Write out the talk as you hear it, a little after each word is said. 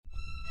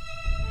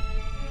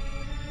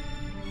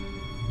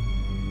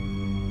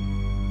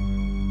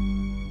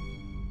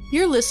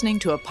You're listening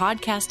to a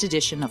podcast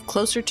edition of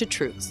Closer to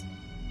Truth.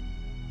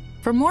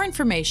 For more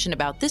information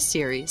about this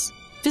series,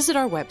 visit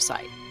our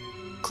website,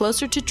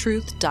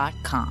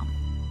 closertotruth.com.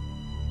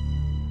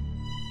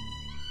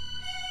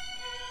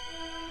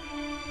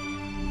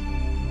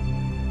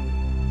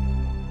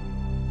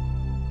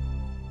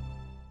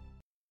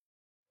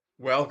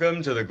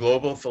 Welcome to the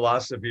Global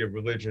Philosophy of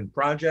Religion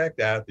project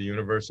at the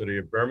University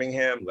of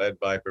Birmingham, led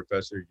by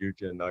Professor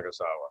Yujin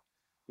Nagasawa.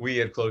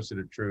 We at Closer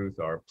to Truth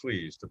are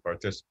pleased to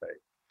participate.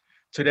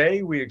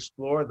 Today, we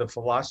explore the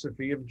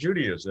philosophy of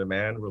Judaism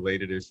and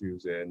related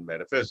issues in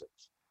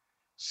metaphysics.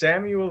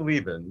 Samuel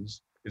Lebens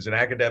is an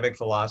academic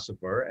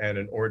philosopher and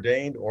an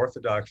ordained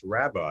Orthodox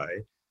rabbi,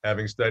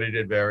 having studied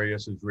at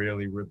various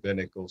Israeli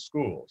Rabbinical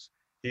schools.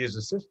 He is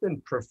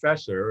assistant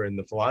professor in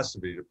the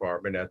philosophy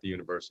department at the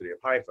University of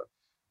Haifa,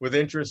 with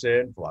interests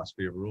in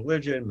philosophy of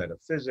religion,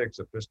 metaphysics,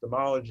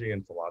 epistemology,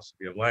 and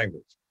philosophy of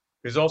language.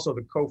 He's also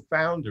the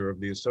co-founder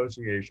of the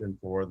Association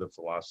for the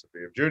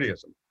Philosophy of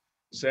Judaism.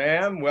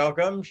 Sam,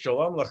 welcome.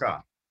 Shalom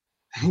Lecha.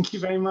 Thank you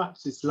very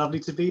much. It's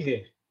lovely to be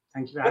here.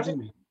 Thank you for having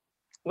me.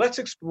 Let's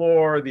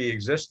explore the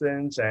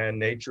existence and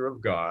nature of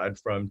God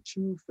from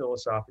two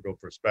philosophical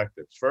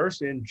perspectives.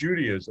 First, in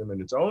Judaism in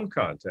its own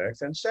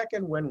context, and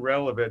second, when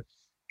relevant,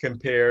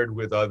 compared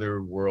with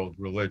other world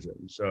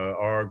religions.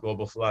 Our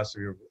Global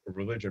Philosophy of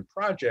Religion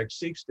project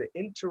seeks to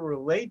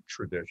interrelate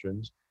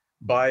traditions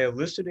by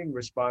eliciting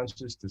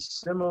responses to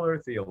similar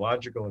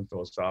theological and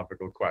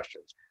philosophical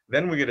questions.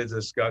 Then we get to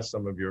discuss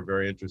some of your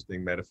very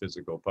interesting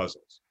metaphysical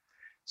puzzles.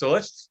 So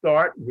let's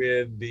start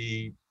with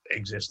the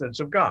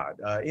existence of God.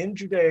 In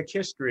Judaic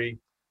history,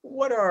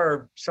 what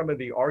are some of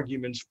the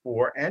arguments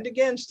for and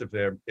against, if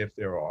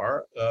there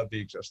are, the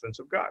existence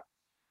of God?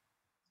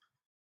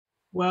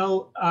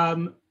 Well,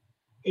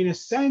 in a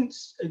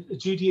sense,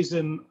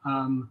 Judaism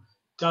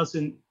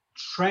doesn't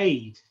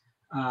trade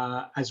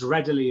as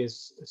readily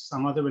as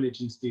some other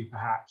religions do,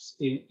 perhaps,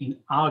 in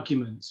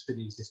arguments for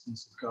the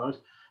existence of God.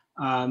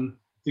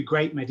 The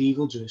great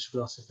medieval Jewish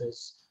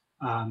philosophers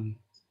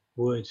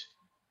would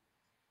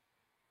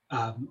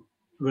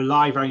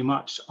rely very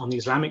much on the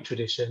Islamic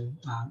tradition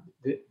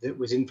that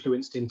was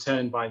influenced in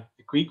turn by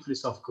the Greek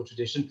philosophical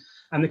tradition.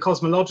 And the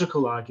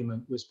cosmological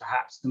argument was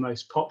perhaps the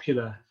most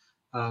popular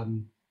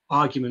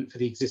argument for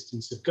the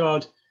existence of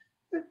God.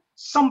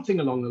 Something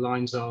along the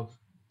lines of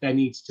there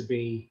needs to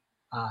be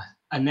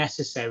a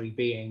necessary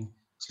being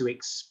to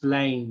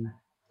explain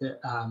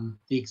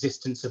the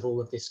existence of all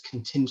of this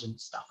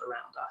contingent stuff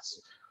around us.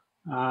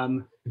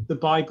 The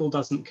Bible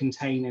doesn't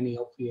contain any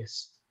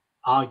obvious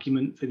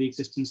argument for the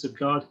existence of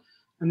God,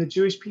 and the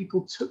Jewish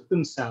people took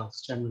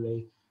themselves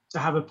generally to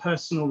have a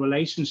personal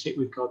relationship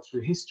with God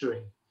through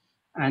history,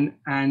 and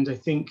I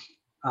think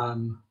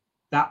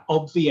that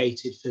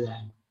obviated for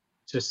them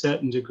to a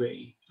certain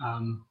degree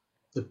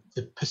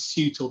the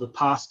pursuit or the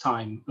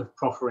pastime of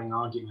proffering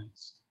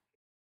arguments.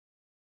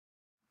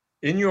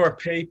 In your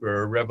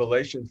paper,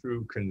 Revelation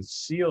Through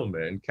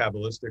Concealment,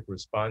 Kabbalistic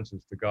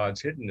Responses to God's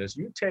Hiddenness,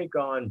 you take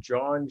on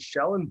John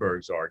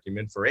Schellenberg's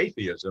argument for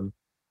atheism,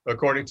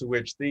 according to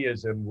which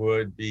theism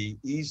would be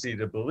easy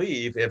to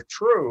believe if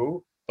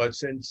true, but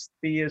since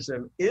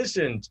theism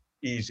isn't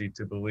easy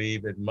to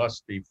believe, it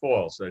must be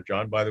false.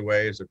 John, by the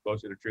way, is a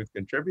Closer to Truth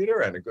contributor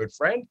and a good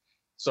friend.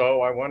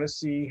 So I want to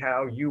see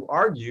how you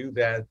argue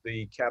that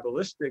the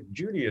Kabbalistic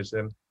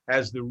Judaism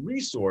has the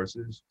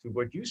resources to,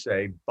 what you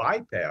say,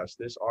 bypass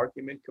this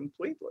argument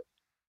completely.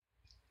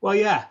 Well,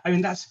 yeah, I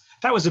mean, that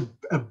was a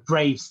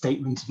brave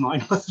statement of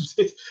mine, wasn't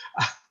it?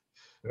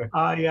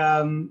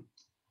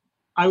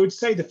 I would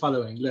say the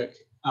following. Look,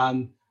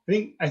 I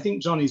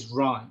think John is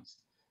right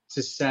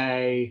to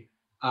say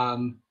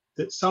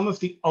that some of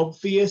the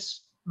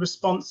obvious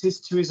responses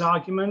to his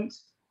argument,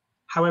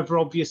 however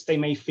obvious they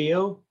may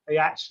feel, they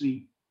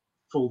actually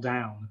fall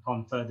down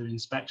upon further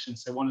inspection.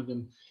 So one of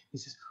them, he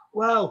says,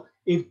 well,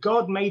 if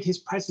God made his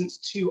presence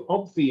too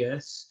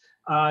obvious,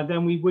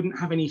 then we wouldn't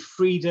have any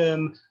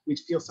freedom. We'd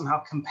feel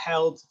somehow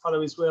compelled to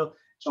follow his will.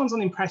 John's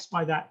unimpressed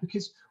by that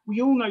because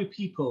we all know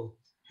people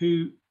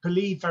who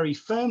believe very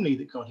firmly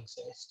that God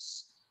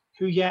exists,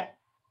 who yet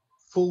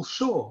fall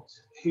short,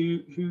 who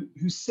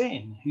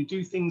sin, who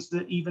do things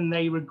that even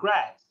they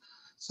regret.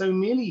 So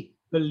merely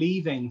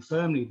believing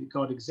firmly that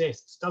God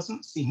exists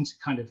doesn't seem to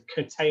kind of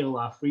curtail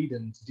our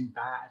freedom to do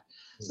bad.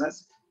 So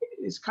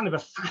it's kind of a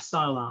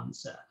facile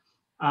answer.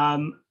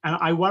 And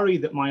I worry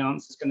that my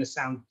answer is going to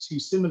sound too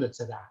similar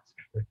to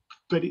that,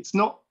 but it's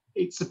not.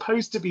 It's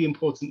supposed to be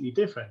importantly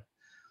different.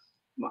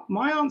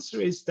 My answer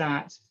is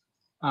that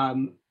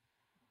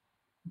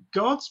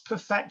God's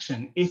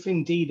perfection, if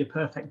indeed a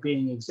perfect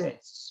being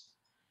exists,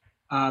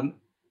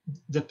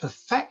 the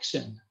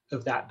perfection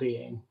of that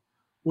being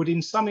would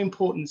in some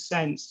important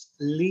sense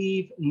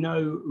leave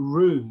no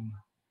room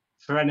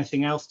for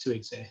anything else to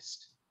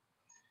exist.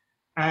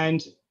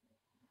 And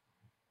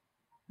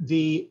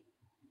the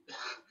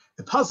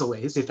puzzle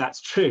is, if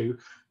that's true,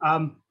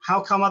 how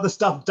come other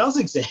stuff does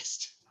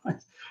exist?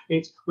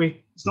 It's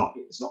not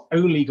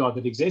only God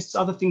that exists,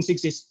 other things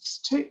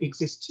exist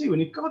too.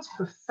 And if God's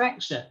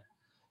perfection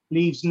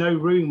leaves no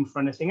room for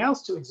anything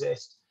else to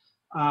exist,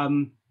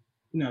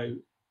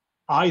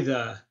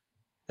 either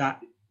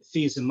that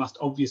theism must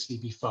obviously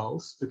be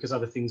false because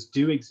other things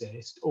do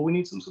exist, or we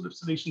need some sort of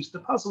solution to the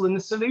puzzle. And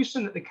the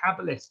solution that the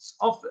Kabbalists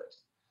offered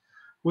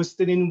was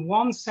that in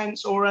one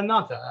sense or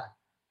another,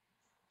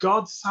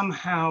 God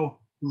somehow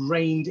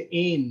reined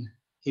in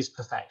his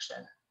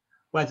perfection,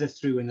 whether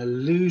through an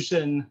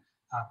illusion,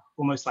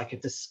 almost like a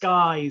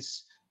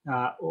disguise,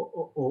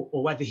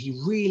 or whether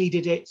he really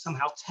did it,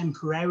 somehow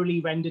temporarily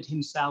rendered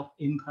himself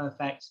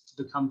imperfect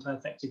to become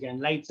perfect again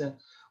later,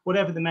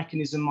 whatever the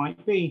mechanism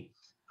might be.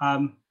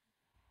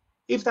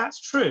 If that's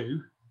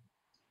true,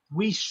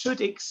 we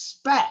should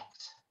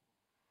expect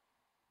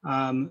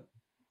that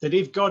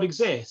if God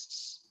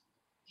exists,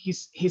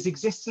 his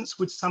existence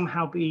would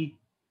somehow be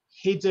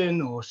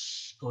hidden or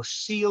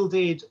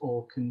shielded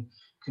or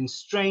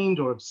constrained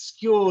or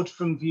obscured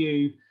from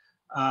view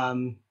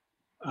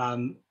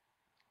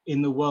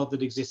in the world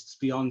that exists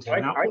beyond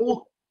him.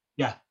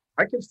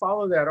 I can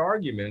follow that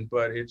argument,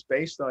 but it's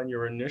based on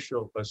your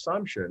initial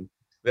assumption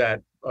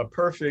that a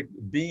perfect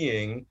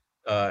being,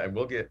 and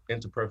we'll get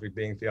into perfect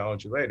being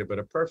theology later, but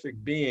a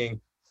perfect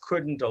being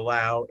couldn't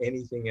allow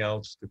anything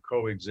else to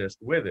coexist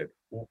with it.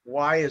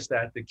 Why is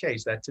that the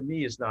case? That to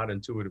me is not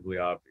intuitively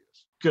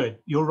obvious. Good,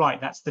 you're right.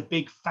 That's the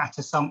big fat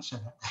assumption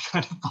at the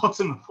kind of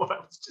bottom of what I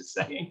was just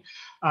saying.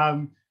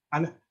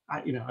 And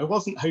I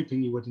wasn't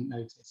hoping you wouldn't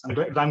notice.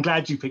 I'm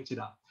glad you picked it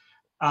up.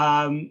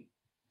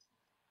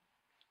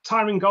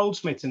 Tyrone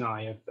Goldschmidt and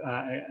I,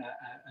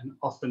 an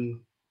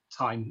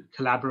often-time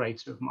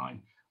collaborator of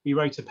mine, we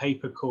wrote a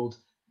paper called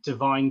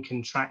Divine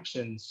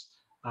Contractions,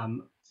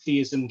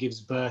 Theism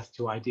Gives Birth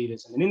to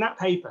Idealism. And in that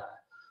paper,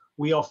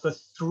 we offer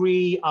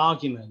 3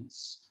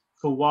 arguments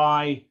for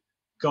why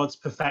God's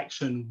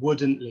perfection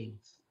wouldn't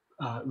leave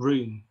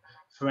room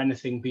for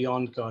anything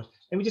beyond God.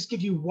 Let me just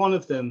give you one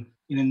of them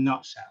in a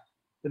nutshell.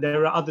 But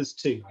there are others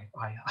too.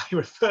 I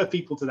refer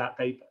people to that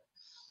paper.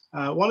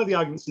 One of the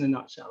arguments in a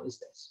nutshell is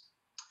this.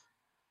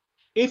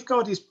 If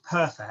God is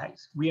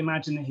perfect, we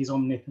imagine that he's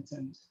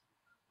omnipotent.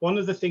 One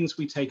of the things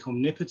we take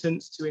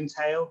omnipotence to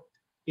entail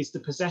is the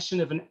possession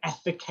of an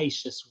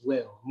efficacious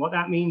will. And what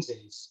that means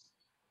is,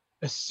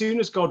 as soon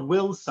as God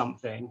wills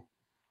something,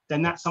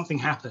 then that something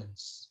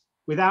happens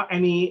without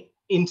any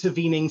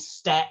intervening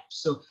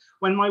steps. So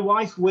when my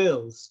wife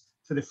wills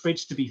for the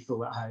fridge to be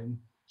full at home,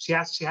 she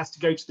has to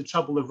go to the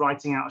trouble of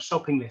writing out a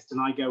shopping list,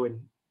 and I go and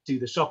do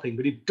the shopping.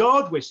 But if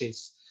God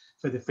wishes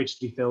for the fridge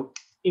to be filled,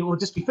 it will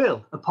just be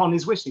filled upon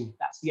his wishing.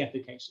 That's the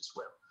efficacious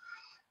will.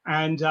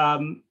 And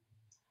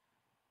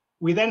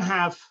we then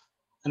have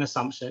an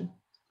assumption.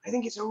 I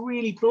think it's a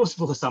really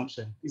plausible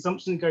assumption. The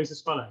assumption goes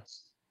as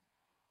follows.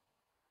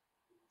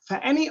 For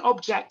any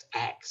object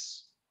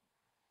X,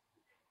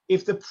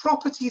 if the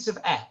properties of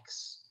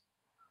X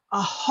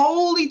are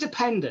wholly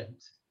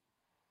dependent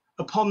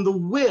upon the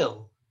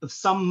will of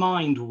some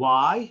mind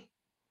Y,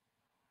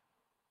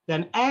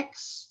 then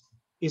X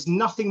is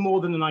nothing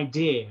more than an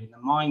idea in the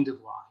mind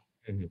of Y.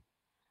 Mm-hmm.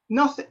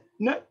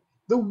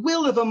 The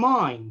will of a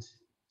mind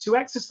to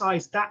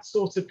exercise that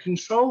sort of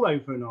control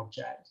over an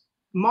object,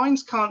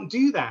 minds can't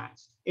do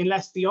that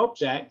unless the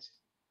object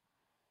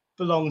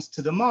belongs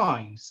to the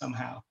mind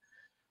somehow.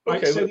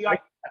 Right? Okay, so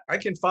I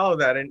can follow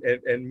that,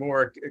 and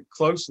more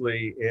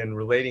closely in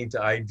relating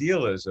to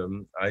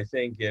idealism. I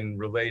think in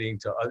relating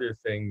to other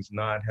things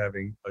not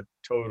having a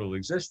total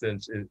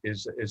existence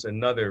is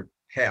another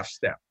half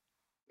step.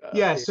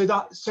 So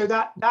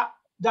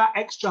that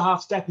extra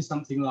half step is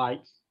something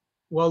like,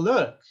 well,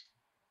 look,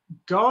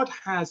 God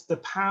has the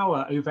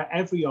power over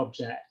every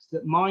object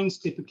that minds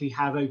typically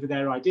have over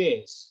their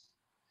ideas.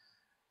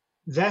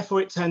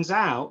 Therefore, it turns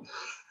out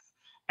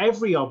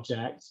every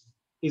object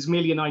is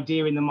merely an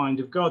idea in the mind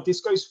of God. This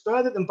goes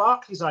further than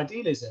Berkeley's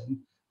idealism.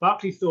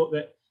 Berkeley thought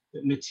that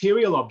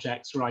material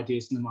objects are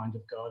ideas in the mind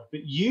of God,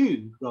 but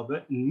you,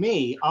 Robert, and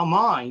me, our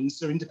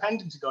minds are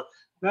independent of God.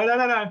 No.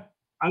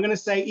 I'm going to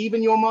say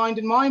even your mind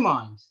and my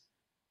mind,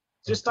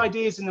 just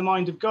ideas in the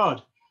mind of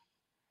God.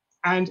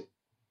 And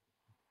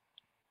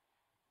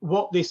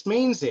what this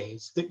means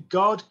is that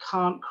God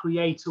can't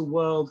create a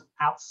world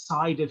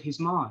outside of his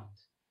mind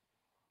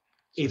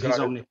if he's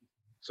omnipotent.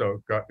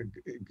 So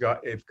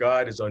if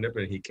God is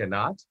omnipotent, he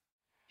cannot?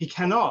 He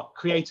cannot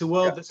create a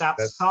world that's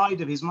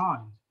outside of his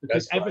mind,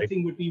 because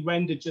everything would be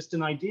rendered just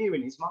an idea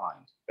in his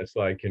mind. It's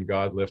like, can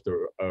God lift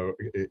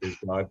is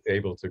God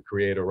able to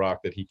create a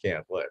rock that he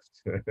can't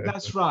lift?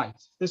 That's right.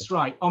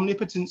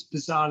 Omnipotence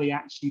bizarrely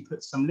actually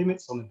puts some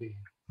limits on a being.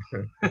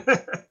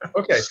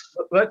 Okay,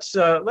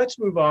 let's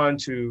move on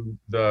to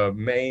the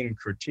main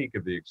critique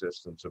of the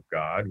existence of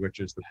God, which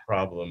is the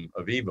problem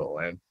of evil.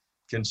 And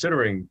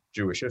considering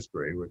Jewish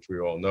history, which we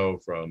all know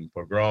from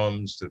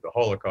pogroms to the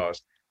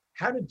Holocaust,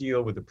 how to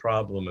deal with the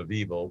problem of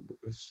evil,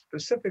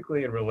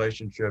 specifically in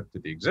relationship to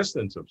the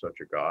existence of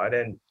such a God,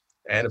 and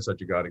if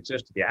such a God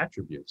exists, the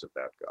attributes of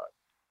that God.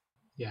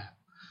 Yeah,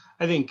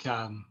 I think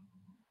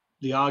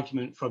the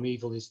argument from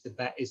evil is the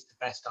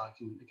best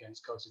argument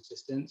against God's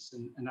existence,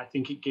 and I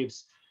think it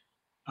gives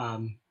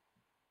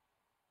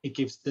it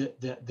gives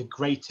the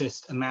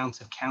greatest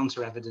amount of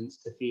counter evidence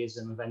to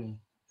theism of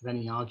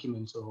any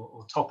argument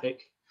or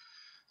topic.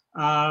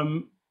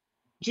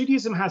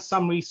 Judaism has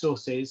some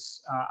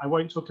resources. I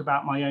won't talk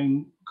about my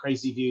own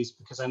crazy views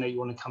because I know you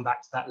want to come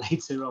back to that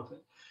later,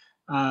 Robert.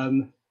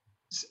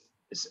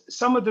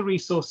 Some of the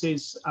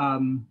resources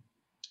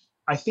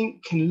I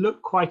think can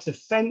look quite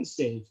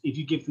offensive if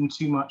you give them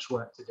too much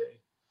work to do.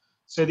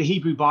 So the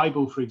Hebrew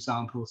Bible, for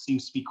example,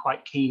 seems to be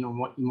quite keen on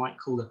what you might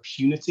call a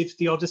punitive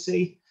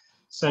theodicy.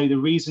 So the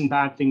reason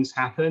bad things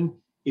happen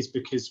is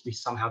because we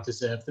somehow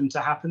deserve them to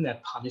happen.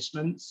 They're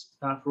punishments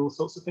for all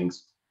sorts of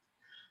things.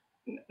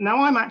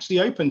 Now I'm actually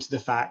open to the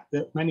fact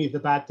that many of the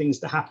bad things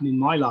that happen in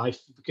my life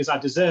because I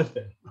deserve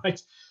them,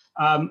 right?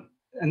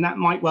 And that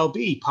might well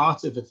be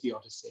part of a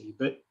theodicy,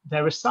 but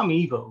there are some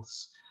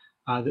evils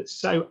that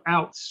so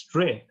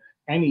outstrip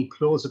any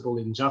plausible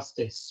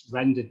injustice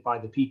rendered by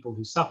the people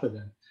who suffer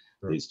them.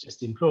 Sure. It's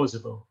just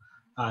implausible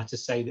to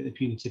say that the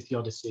punitive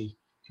theodicy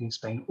can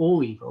explain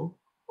all evil,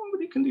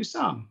 but it can do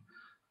some.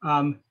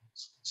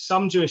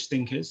 Some Jewish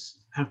thinkers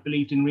have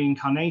believed in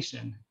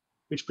reincarnation,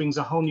 which brings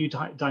a whole new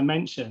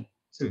dimension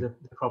to the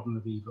problem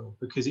of evil,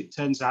 because it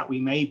turns out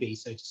we may be,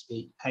 so to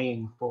speak,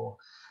 paying for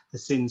the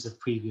sins of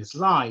previous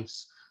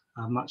lives,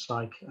 much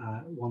like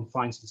one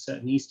finds in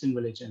certain Eastern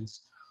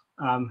religions.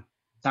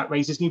 That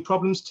raises new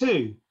problems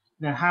too.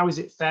 How is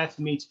it fair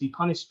for me to be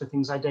punished for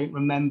things I don't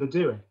remember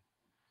doing?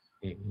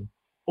 Mm-hmm.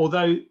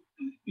 Although,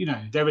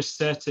 there are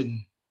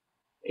certain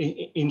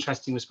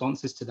interesting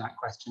responses to that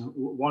question.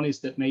 One is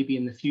that maybe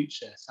in the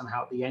future,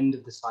 somehow at the end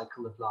of the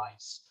cycle of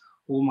lives,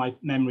 all my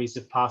memories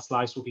of past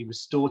lives will be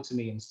restored to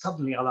me, and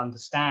suddenly I'll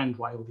understand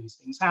why all these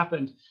things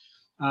happened.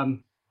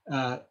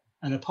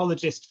 An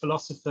apologist,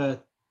 philosopher,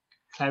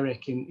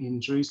 cleric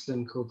in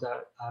Jerusalem called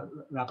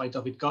Rabbi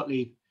David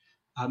Gottlieb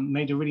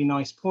made a really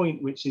nice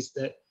point, which is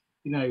that,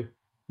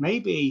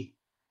 maybe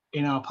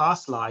in our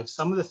past lives,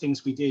 some of the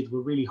things we did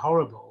were really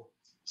horrible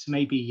to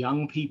maybe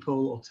young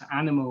people or to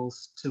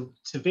animals, to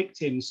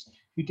victims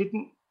who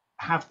didn't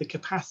have the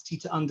capacity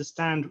to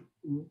understand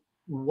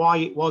why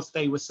it was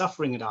they were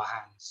suffering at our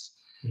hands.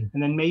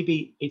 And then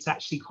maybe it's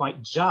actually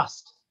quite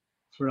just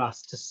for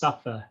us to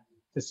suffer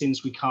the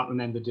sins we can't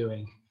remember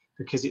doing,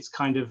 because it's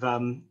kind of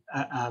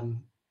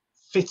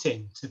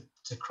fitting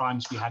to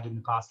crimes we had in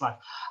the past life.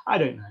 I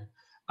don't know.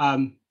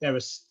 There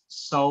are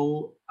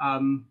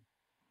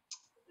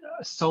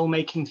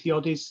soul-making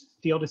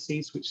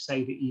theodicies which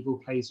say that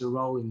evil plays a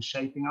role in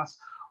shaping us.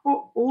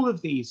 All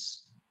of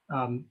these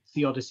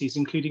theodicies,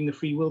 including the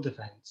free will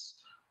defense,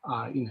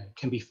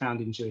 can be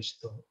found in Jewish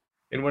thought.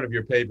 In one of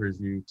your papers,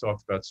 you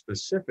talked about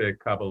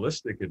specific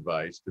Kabbalistic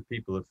advice to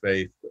people of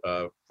faith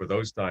for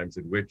those times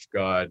in which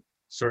God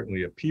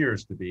certainly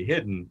appears to be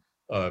hidden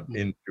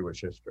in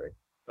Jewish history.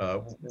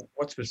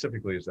 What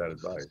specifically is that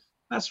advice?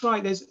 That's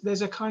right.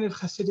 There's a kind of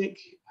Hasidic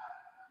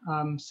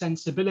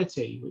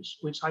sensibility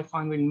which I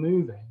find really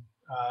moving,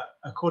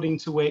 according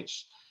to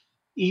which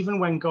even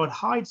when God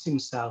hides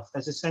himself,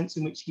 there's a sense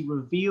in which he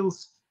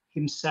reveals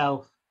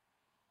himself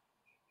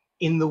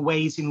in the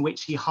ways in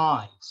which he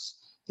hides.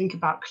 Think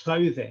about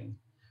clothing.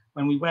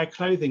 When we wear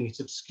clothing, it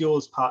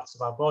obscures parts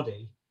of our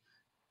body.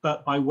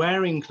 But by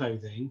wearing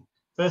clothing,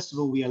 first of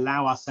all, we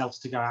allow ourselves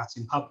to go out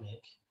in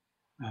public.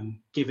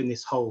 Given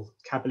this whole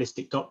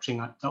Kabbalistic doctrine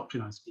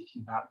I'm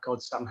speaking about,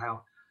 God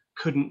somehow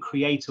couldn't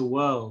create a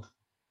world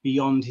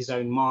beyond his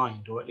own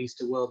mind, or at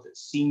least a world that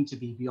seemed to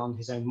be beyond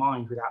his own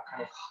mind, without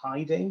kind of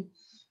hiding.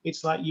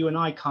 It's like you and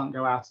I can't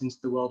go out into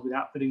the world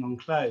without putting on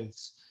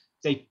clothes.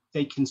 They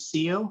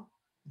conceal,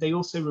 they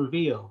also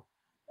reveal.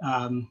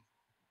 The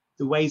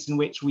ways in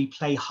which we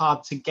play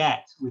hard to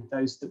get with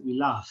those that we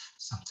love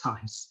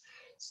sometimes.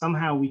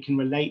 Somehow we can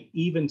relate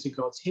even to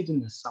God's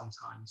hiddenness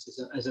sometimes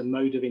as a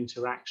mode of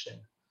interaction.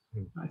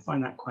 I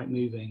find that quite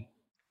moving.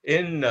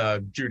 In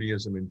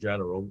Judaism in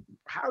general,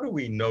 how do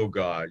we know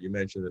God? You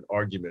mentioned that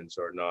arguments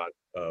are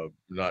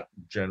not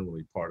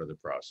generally part of the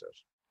process.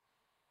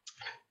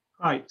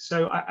 Right,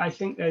 so I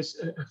think there's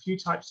a few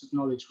types of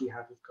knowledge we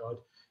have of God.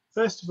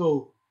 First of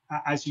all,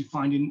 as you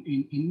find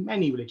in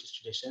many religious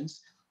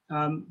traditions,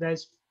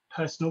 there's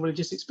personal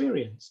religious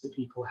experience that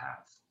people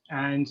have.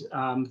 And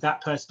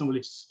that personal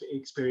religious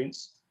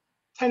experience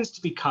tends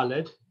to be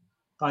colored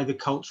by the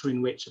culture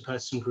in which a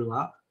person grew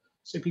up.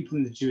 So people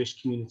in the Jewish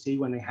community,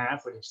 when they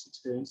have religious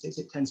experiences,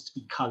 it tends to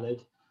be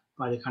colored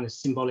by the kind of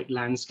symbolic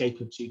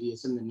landscape of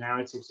Judaism, the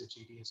narratives of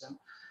Judaism.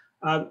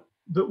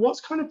 But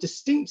what's kind of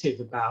distinctive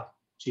about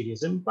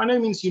Judaism, by no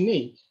means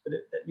unique, but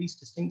at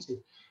least distinctive,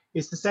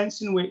 is the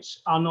sense in which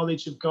our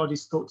knowledge of God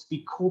is thought to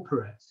be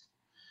corporate.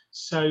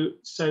 So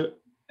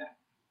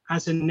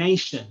as a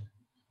nation,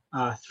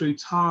 through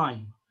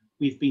time,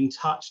 we've been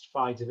touched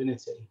by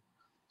divinity.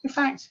 In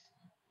fact,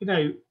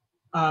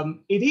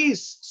 it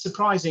is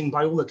surprising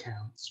by all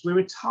accounts. We're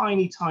a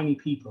tiny, tiny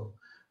people.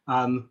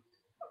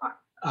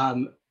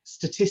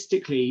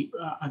 Statistically,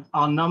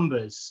 our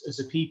numbers as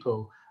a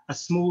people are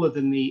smaller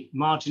than the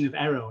margin of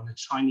error on a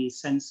Chinese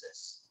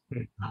census.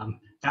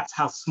 That's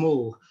how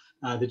small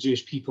the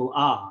Jewish people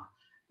are.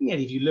 yet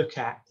if you look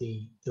at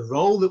the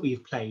role that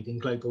we've played in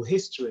global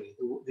history,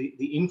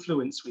 the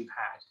influence we've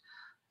had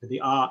for the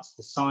arts,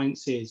 the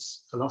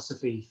sciences,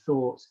 philosophy,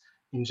 thought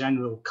in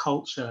general,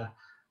 culture,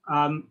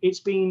 it's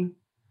been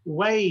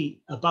way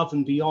above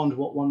and beyond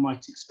what one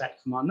might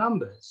expect from our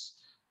numbers.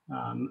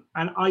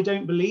 And I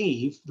don't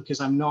believe,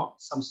 because I'm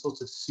not some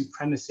sort of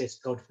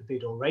supremacist, God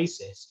forbid, or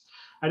racist,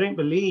 I don't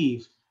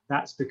believe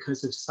that's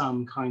because of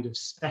some kind of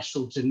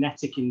special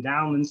genetic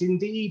endowments.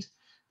 Indeed,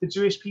 the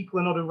Jewish people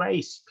are not a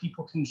race.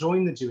 People can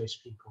join the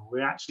Jewish people.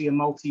 We're actually a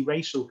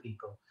multiracial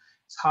people.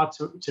 It's hard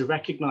to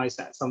recognize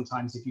that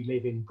sometimes if you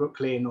live in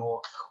Brooklyn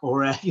or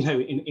you know,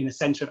 in a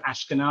center of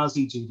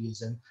Ashkenazi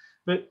Judaism.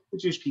 But the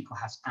Jewish people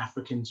has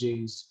African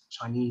Jews,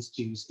 Chinese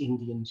Jews,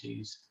 Indian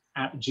Jews,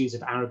 Jews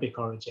of Arabic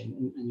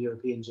origin, and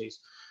European Jews.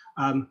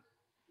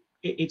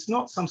 It's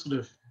not some sort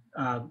of,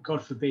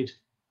 God forbid,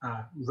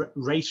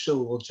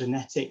 racial or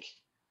genetic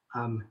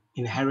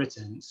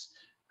inheritance.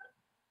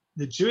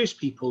 The Jewish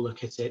people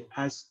look at it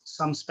as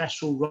some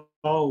special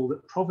role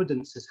that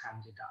Providence has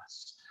handed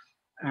us.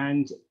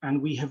 And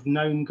we have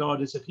known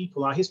God as a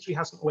people. Our history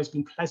hasn't always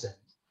been pleasant.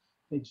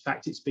 In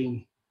fact, it's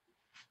been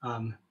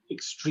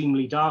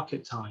extremely dark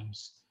at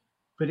times,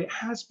 but it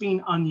has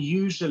been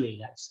unusually,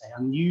 let's say,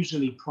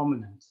 unusually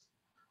prominent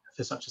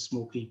for such a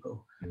small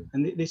people.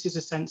 And this is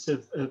a sense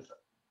of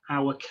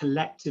our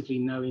collectively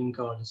knowing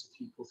God as a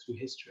people through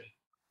history.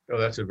 Oh,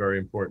 that's a very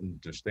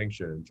important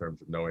distinction in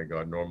terms of knowing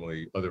God.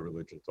 Normally, other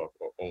religions talk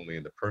about only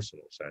in the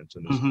personal sense,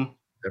 and this is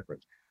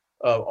different.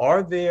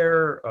 Are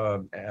there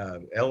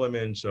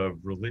elements of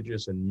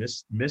religious and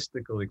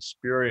mystical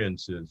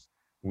experiences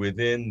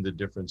within the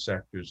different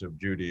sectors of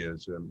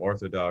Judaism,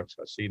 Orthodox,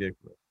 Hasidic,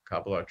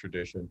 Kabbalah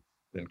tradition,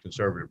 and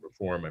conservative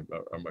reform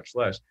are much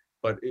less?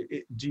 But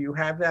do you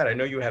have that? I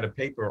know you had a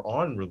paper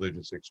on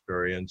religious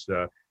experience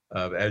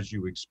as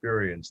you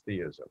experience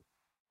theism.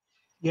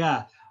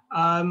 Yeah.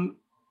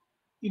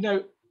 You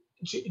know,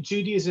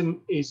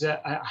 Judaism is,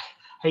 I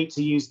hate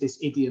to use this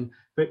idiom,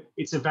 but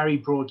it's a very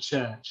broad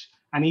church.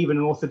 And even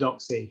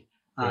Orthodoxy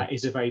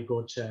is a very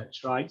broad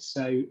church, right?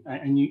 So,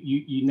 and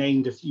you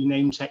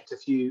name checked a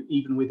few,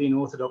 even within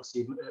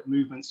Orthodoxy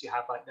movements, you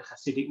have like the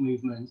Hasidic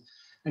movement,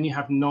 and you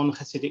have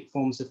non-Hasidic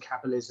forms of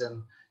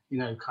Kabbalism, you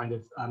know, kind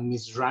of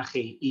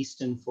Mizrahi,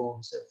 Eastern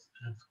forms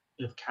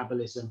of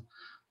Kabbalism.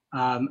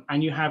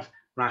 And you have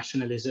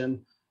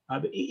rationalism.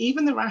 But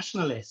even the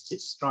rationalists,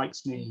 it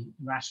strikes me,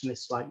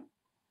 rationalists like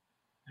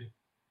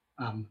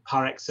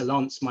par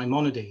excellence,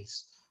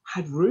 Maimonides,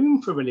 had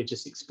room for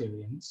religious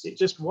experience. It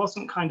just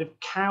wasn't kind of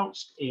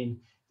couched in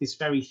this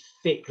very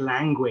thick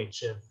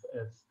language of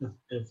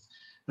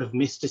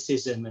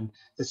mysticism and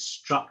the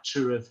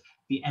structure of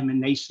the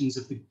emanations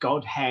of the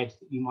Godhead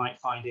that you might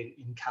find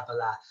in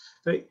Kabbalah.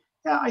 But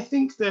yeah, I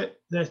think that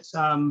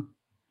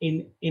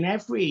in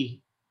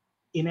every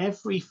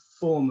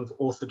form of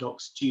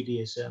Orthodox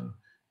Judaism,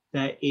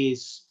 there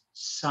is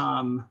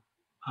some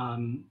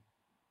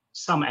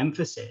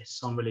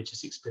emphasis on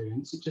religious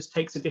experience. It just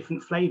takes a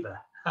different flavor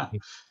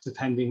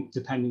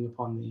depending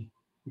upon the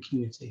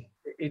community.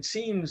 It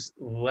seems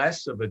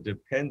less of a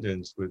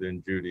dependence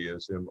within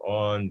Judaism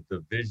on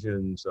the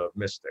visions of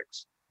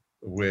mystics,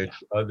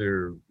 which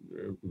other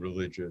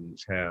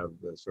religions have,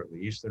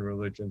 certainly Eastern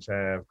religions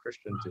have,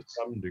 Christian to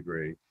some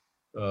degree.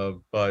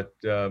 But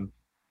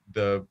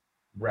the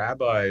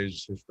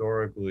rabbis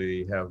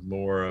historically have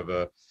more of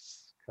a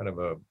kind of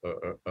a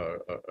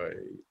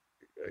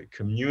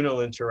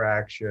communal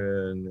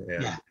interaction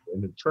and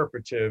an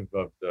interpretive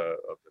of the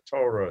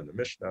Torah and the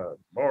Mishnah, and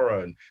the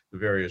Gemara, and the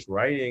various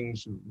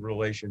writings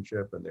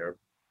relationship, and their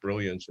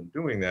brilliance in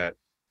doing that.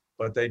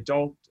 But they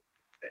don't,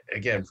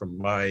 again, from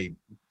my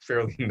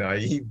fairly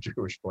naive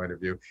Jewish point of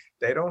view,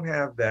 they don't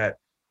have that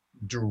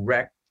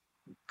direct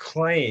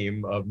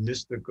claim of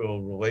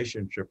mystical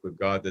relationship with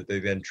God that they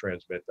then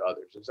transmit to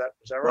others. Is that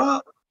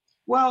right?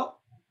 Well,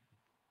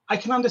 I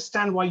can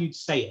understand why you'd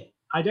say it.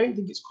 I don't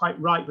think it's quite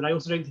right, but I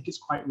also don't think it's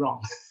quite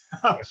wrong.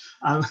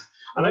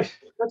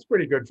 That's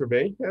pretty good for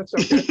me. That's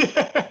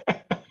okay.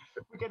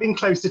 We're getting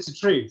closer to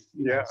truth.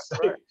 Yeah, so,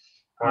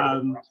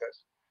 right.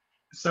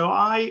 So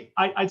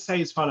I'd say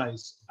as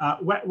follows.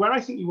 Where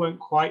I think you weren't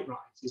quite right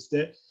is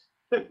that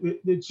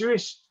the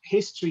Jewish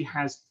history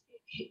has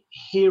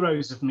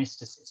heroes of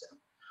mysticism,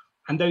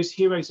 and those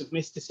heroes of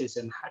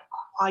mysticism had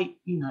quite,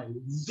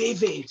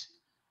 vivid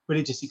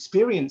religious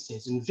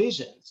experiences and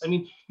visions. I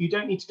mean, you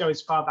don't need to go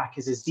as far back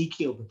as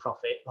Ezekiel the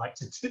prophet, like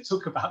to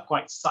talk about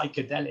quite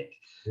psychedelic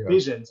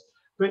visions.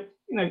 But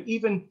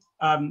even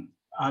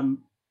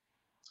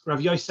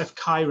Rav Yosef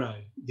Cairo,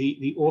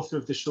 the author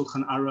of the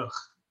Shulchan Aruch,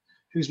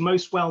 who's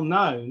most well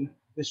known,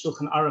 the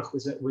Shulchan Aruch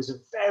was a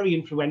very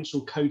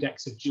influential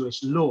codex of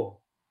Jewish law,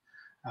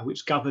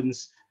 which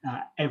governs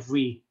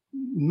every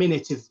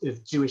minute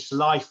of Jewish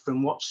life,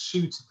 from what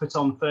shoe to put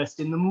on first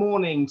in the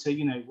morning to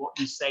what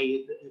you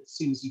say as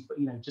soon as you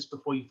just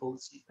before you fall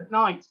asleep at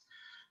night.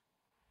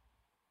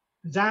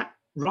 That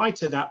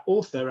writer, that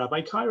author,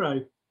 Rabbi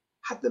Cairo,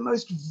 had the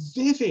most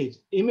vivid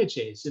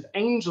images of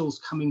angels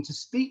coming to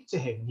speak to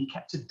him. He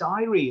kept a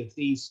diary of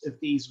these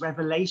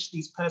revelations,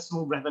 these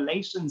personal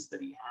revelations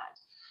that he had.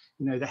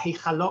 You know, the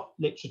Heichalot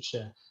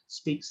literature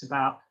speaks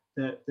about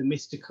the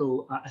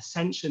mystical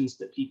ascensions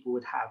that people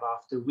would have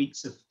after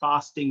weeks of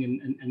fasting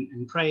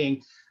and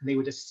praying. And they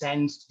would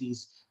ascend to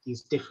these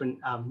different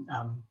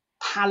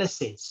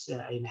palaces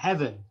in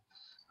heaven.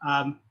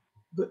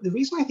 But the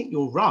reason I think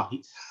you're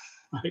right,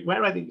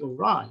 where I think you're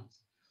right,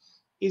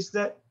 is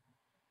that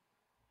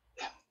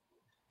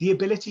the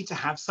ability to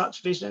have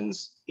such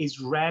visions is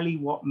rarely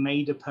what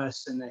made a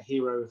person a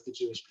hero of the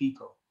Jewish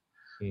people.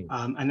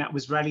 And that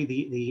was really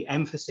the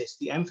emphasis.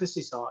 The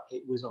emphasis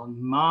was on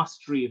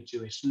mastery of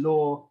Jewish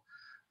law,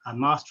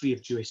 mastery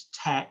of Jewish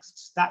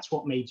texts. That's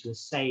what made you a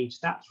sage.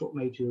 That's what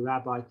made you a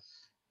rabbi.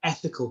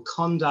 Ethical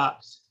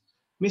conduct.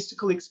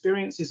 Mystical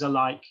experiences are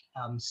like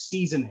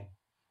seasoning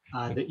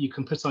that you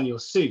can put on your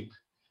soup.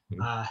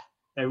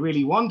 They're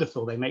really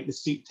wonderful. They make the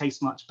soup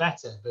taste much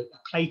better, but a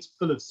plate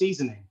full of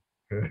seasoning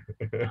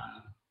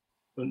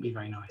wouldn't be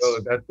very nice. Oh,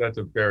 that's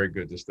a very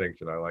good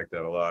distinction. I like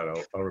that a lot.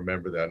 I'll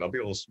remember that, and I'll be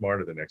a little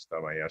smarter the next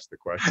time I ask the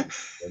question.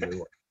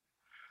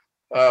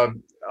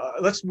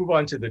 Let's move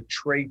on to the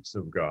traits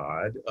of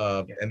God.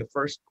 And the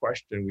first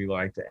question we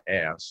like to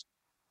ask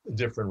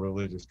different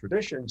religious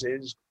traditions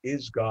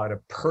is God a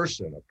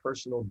person, a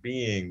personal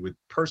being with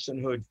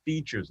personhood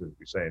features, as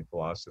we say in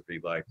philosophy,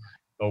 like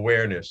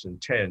awareness,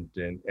 intent,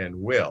 and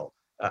will?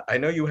 I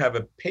know you have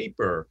a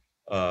paper,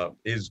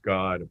 Is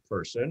God a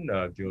Person?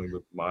 Dealing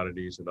with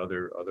Maimonides and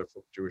other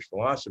Jewish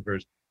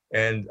philosophers.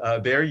 And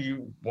there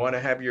you want to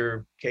have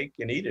your cake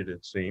and eat it,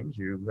 it seems.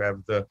 You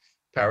have the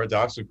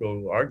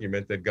paradoxical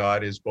argument that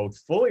God is both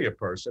fully a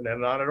person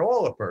and not at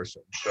all a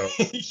person. So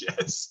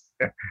Yes.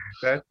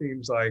 that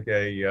seems like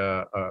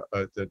a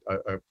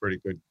pretty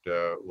good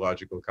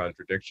logical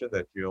contradiction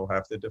that you'll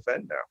have to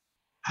defend now.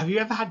 Have you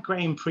ever had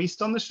Graham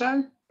Priest on the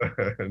show?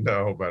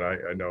 No, but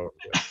I know.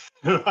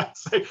 Right.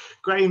 So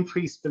Graham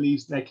Priest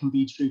believes there can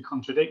be true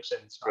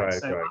contradictions, right?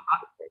 Right, So right.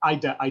 I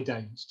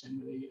don't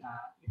generally.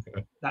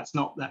 That's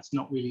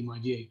not really my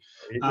view.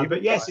 Even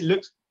But yes, God, it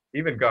looks.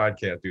 even God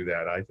can't do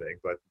that, I think.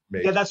 But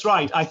maybe. Yeah, that's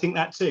right. I think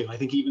that too. I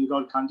think even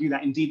God can't do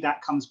that. Indeed,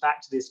 that comes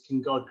back to this: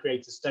 can God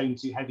create a stone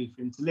too heavy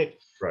for him to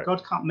lift? Right.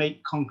 God can't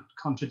make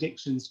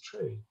contradictions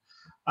true.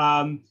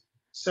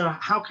 So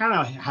how can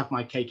I have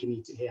my cake and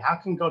eat it here? How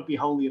can God be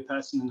wholly a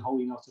person and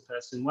wholly not a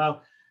person?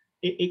 Well,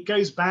 it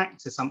goes back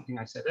to something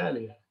I said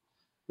earlier,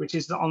 which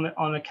is that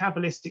on a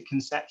Kabbalistic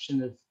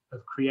conception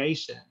of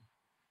creation,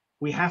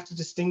 we have to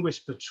distinguish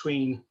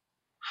between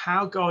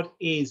how God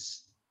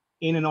is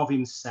in and of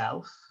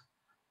himself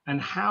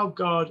and how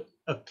God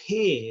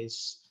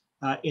appears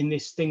in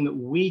this thing that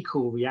we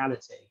call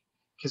reality.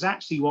 Because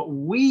actually what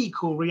we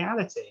call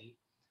reality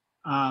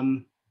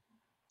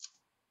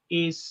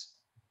is,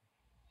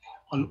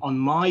 on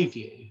my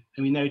view,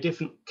 I mean, there are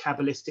different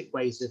Kabbalistic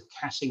ways of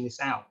cashing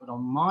this out, but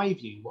on my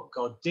view, what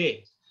God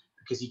did,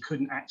 because he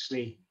couldn't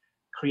actually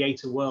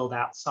create a world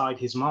outside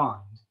his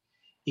mind,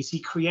 is he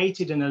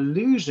created an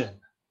illusion.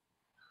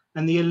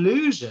 And the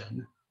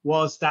illusion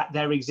was that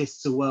there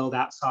exists a world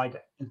outside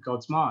of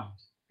God's mind.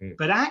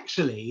 But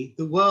actually,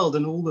 the world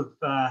and all of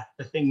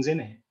the things in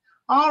it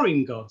are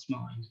in God's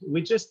mind.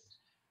 We're just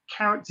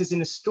characters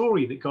in a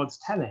story that God's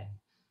telling.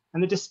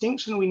 And the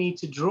distinction we need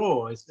to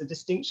draw is the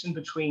distinction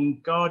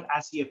between God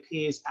as he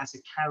appears as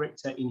a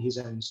character in his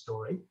own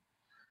story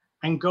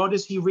and God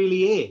as he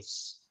really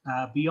is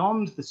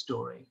beyond the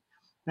story.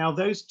 Now,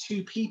 those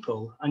two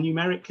people are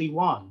numerically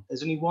one.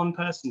 There's only one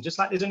person, just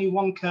like there's only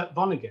one Kurt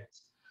Vonnegut,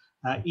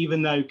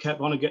 even though Kurt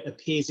Vonnegut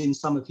appears in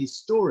some of his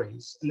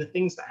stories, and the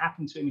things that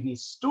happen to him in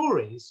his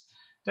stories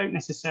don't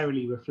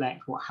necessarily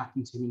reflect what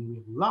happened to him in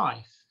real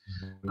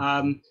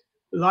life.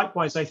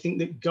 Likewise, I think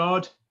that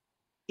God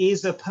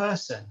is a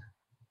person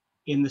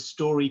in the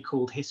story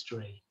called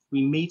history.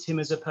 We meet him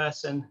as a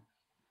person,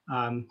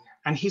 and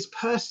his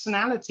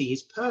personality,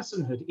 his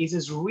personhood is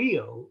as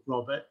real,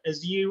 Robert,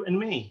 as you and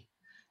me.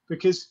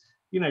 Because,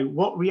 you know,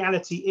 what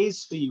reality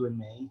is for you and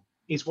me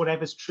is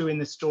whatever's true in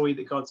the story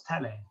that God's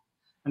telling.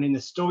 And in the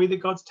story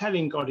that God's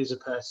telling, God is a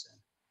person.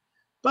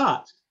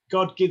 But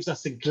God gives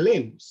us a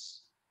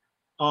glimpse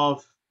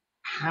of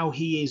how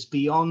he is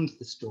beyond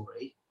the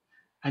story.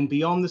 And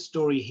beyond the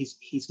story,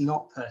 he's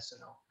not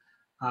personal.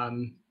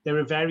 There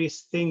are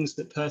various things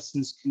that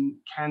persons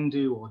can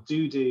do or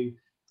do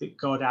that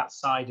God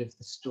outside of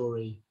the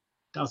story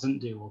doesn't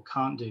do or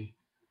can't do.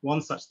 One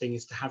such thing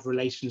is to have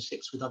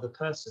relationships with other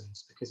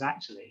persons, because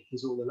actually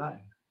he's all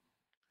alone.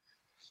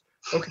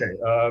 Okay,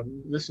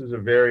 this is a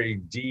very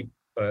deep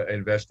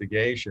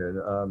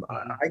investigation.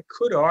 I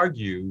could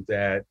argue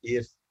that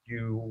if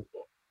you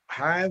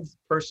have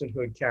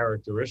personhood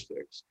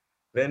characteristics,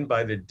 then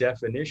by the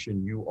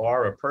definition, you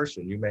are a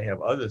person. You may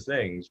have other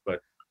things, but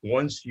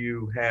once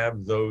you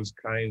have those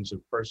kinds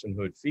of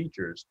personhood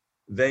features,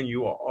 then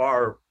you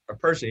are a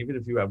person, even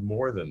if you have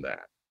more than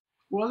that.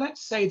 Well,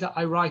 let's say that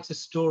I write a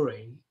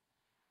story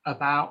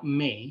about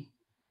me,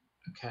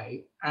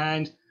 okay,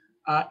 and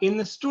in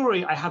the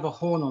story I have a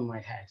horn on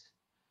my head,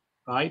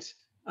 right?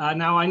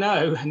 Now I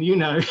know, and you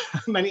know,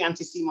 many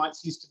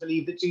anti-Semites used to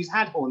believe that Jews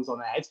had horns on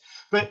their heads,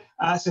 but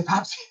so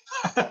perhaps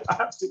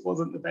it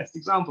wasn't the best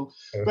example.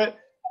 But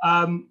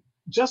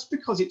just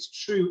because it's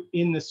true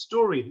in the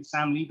story that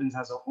Sam Lebens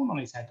has a horn on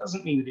his head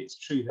doesn't mean that it's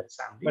true that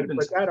Sam Lebens.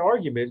 But that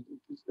argument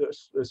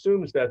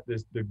assumes that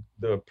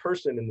the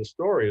person in the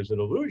story is an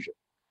illusion.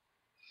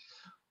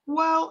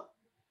 Well,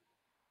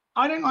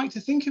 I don't like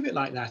to think of it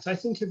like that. I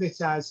think of it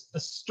as a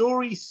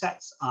story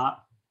sets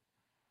up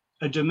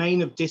a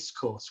domain of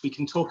discourse. We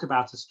can talk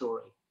about a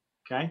story,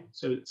 okay?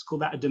 So let's call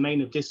that a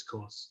domain of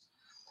discourse.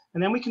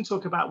 And then we can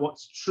talk about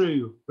what's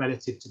true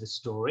relative to the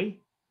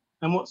story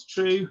and what's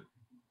true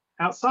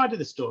outside of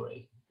the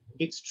story.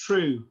 It's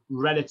true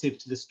relative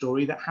to the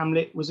story that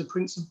Hamlet was a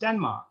prince of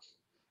Denmark.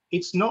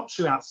 It's not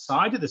true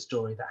outside of the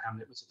story that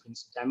Hamlet was a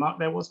prince of Denmark.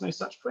 There was no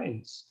such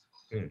prince.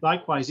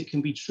 Likewise, it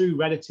can be true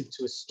relative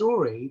to a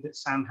story that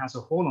Sam has a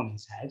horn on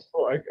his head.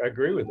 Oh, I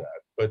agree with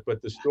that.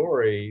 But the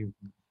story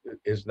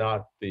is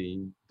not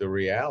the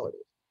reality.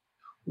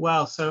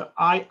 Well, so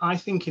I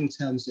think in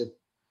terms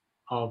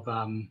of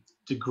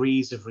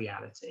degrees of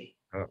reality.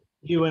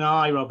 You and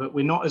I, Robert,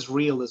 we're not as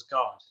real as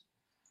God.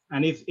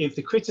 And if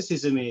the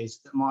criticism is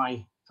that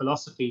my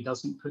philosophy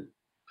doesn't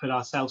put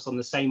ourselves on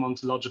the same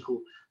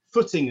ontological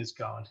footing as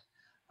God,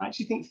 I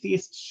actually think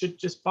theists should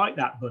just bite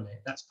that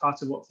bullet. That's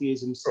part of what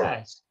theism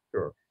says.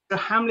 Sure. So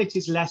Hamlet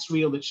is less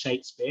real than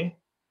Shakespeare.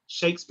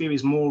 Shakespeare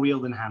is more real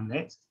than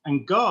Hamlet,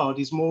 and God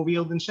is more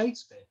real than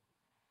Shakespeare.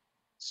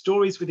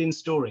 Stories within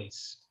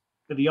stories,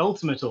 but the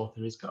ultimate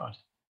author is God.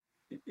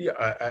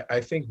 Yeah,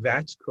 I think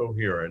that's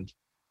coherent,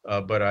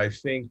 but I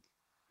think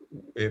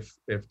if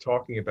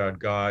talking about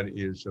God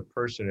is a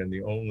person and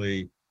the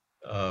only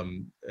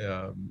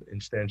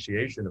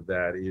instantiation of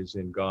that is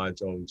in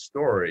God's own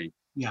story,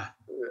 yeah,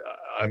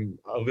 I'm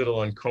a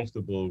little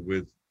uncomfortable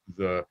with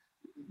the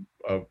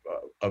of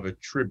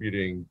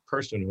attributing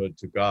personhood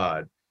to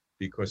God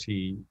because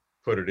he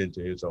put it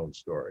into his own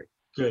story.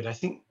 Good. I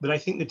think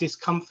the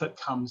discomfort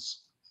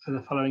comes for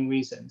the following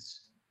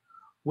reasons.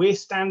 We're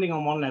standing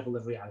on one level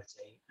of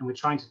reality and we're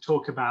trying to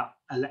talk about,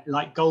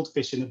 like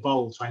goldfish in a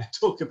bowl, trying to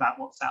talk about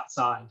what's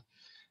outside.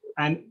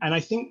 And I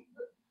think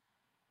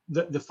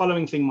that the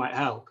following thing might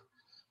help.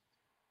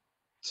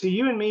 To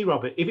you and me,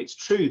 Robert, if it's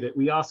true that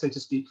we are, so to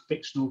speak,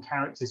 fictional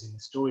characters in the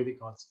story that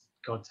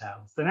God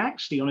tells, then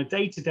actually on a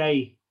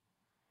day-to-day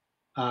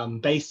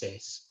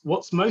basis,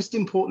 what's most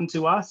important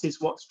to us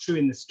is what's true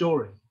in the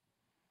story.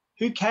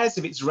 Who cares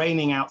if it's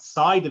raining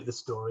outside of the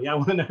story? I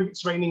want to know if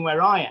it's raining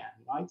where I am,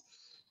 right?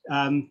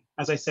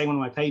 As I say in one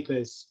of my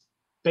papers,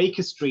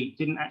 Baker Street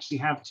didn't actually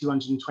have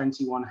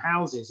 221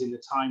 houses in the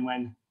time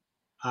when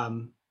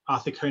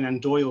Arthur Conan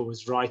Doyle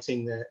was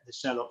writing the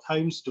Sherlock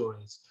Holmes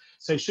stories.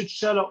 So should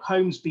Sherlock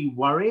Holmes be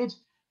worried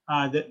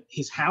that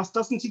his house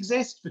doesn't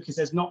exist because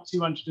there's not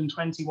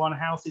 221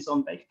 houses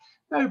on Baker?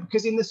 No,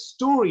 because in the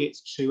story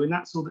it's true, and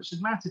that's all that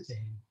should matter to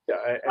him.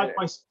 Yeah,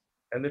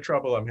 and the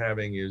trouble I'm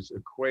having is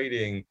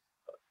equating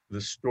the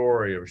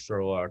story of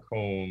Sherlock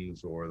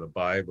Holmes or the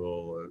Bible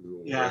or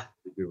what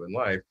we do in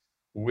life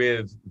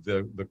with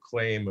the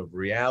claim of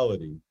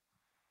reality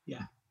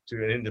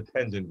to an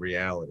independent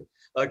reality.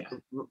 Like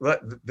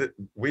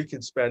we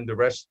could spend the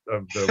rest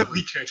of the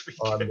we could.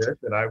 on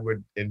this, and I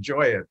would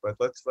enjoy it. But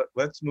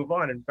let's move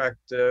on. In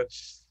fact,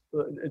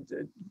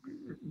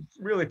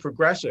 really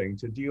progressing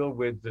to deal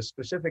with the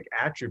specific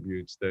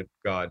attributes that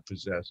God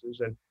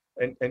possesses,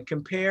 and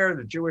compare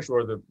the Jewish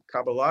or the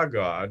Kabbalah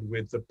God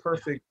with the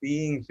perfect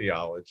being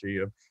theology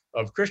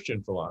of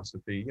Christian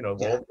philosophy. You know,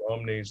 all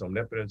omnis,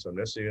 omnipotence,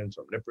 omniscience,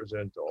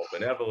 omnipresent, all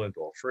benevolent,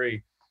 all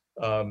free.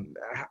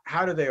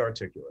 How do they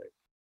articulate?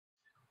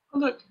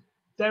 Well, look,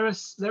 there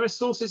are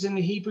sources in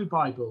the Hebrew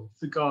Bible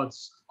for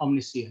God's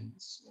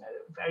omniscience. You know,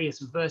 various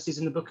verses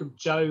in the book of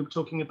Job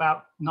talking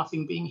about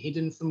nothing being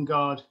hidden from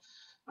God.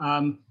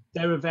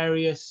 There are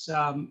various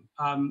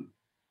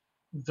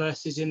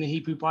verses in the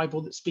Hebrew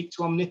Bible that speak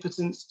to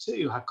omnipotence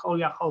too. Hakol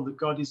Yachol, that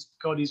God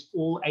is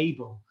all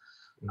able.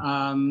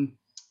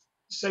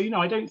 So you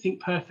know, I don't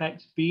think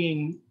perfect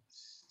being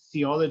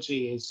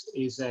theology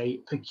is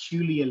a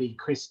peculiarly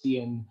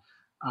Christian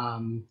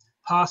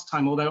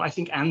pastime, although I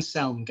think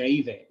Anselm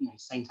gave it, you know,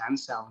 Saint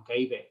Anselm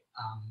gave it,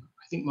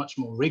 I think much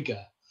more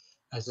rigor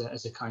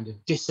as a kind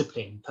of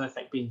discipline.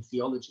 Perfect being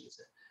theology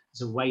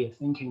is a way of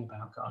thinking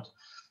about God.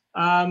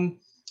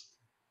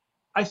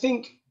 I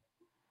think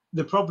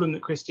the problem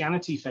that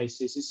Christianity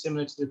faces is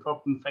similar to the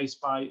problem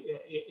faced by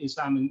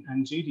Islam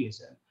and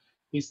Judaism,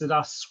 is that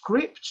our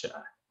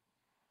scripture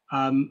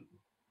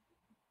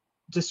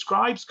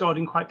describes God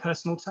in quite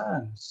personal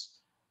terms.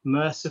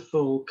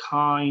 Merciful,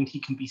 kind, he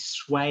can be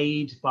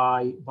swayed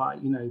by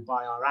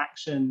our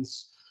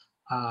actions,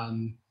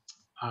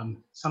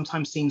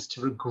 sometimes seems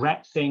to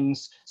regret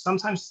things,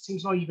 sometimes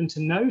seems not even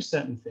to know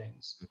certain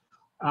things.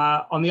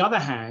 On the other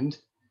hand,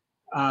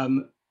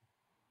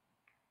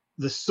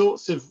 the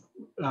sorts of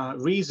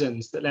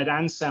reasons that led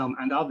Anselm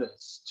and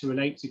others to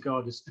relate to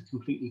God as a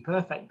completely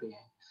perfect being,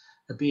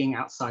 a being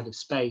outside of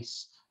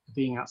space, a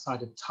being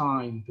outside of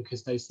time,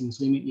 because those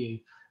things limit you,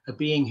 a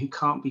being who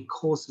can't be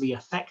causally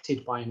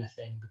affected by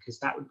anything, because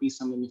that would be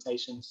some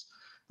limitations.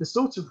 The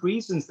sort of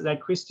reasons that led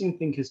Christian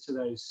thinkers to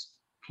those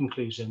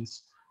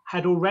conclusions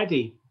had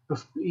already,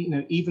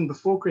 even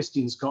before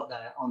Christians got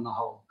there on the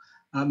whole,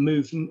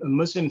 moved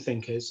Muslim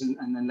thinkers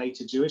and then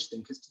later Jewish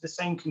thinkers to the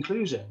same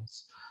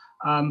conclusions.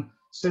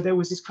 So there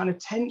was this kind of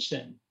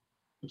tension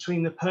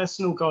between the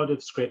personal God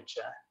of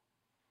Scripture,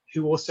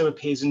 who also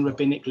appears in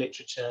rabbinic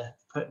literature.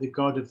 The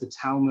God of the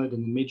Talmud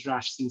and the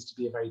Midrash seems to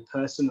be a very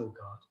personal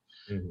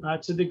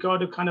God, to the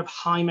God of kind of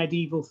high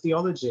medieval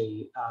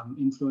theology,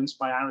 influenced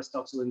by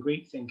Aristotle and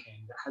Greek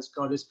thinking, that has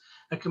God as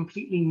a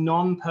completely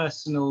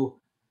non-personal,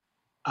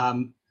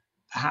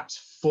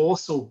 perhaps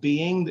force or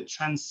being that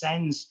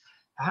transcends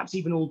perhaps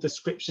even all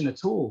description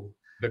at all.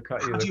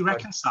 How do you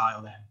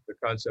reconcile them? The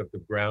concept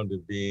of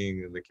grounded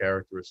being and the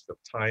characteristic of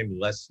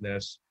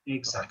timelessness,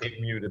 exactly,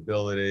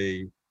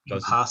 immutability,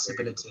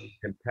 impassibility.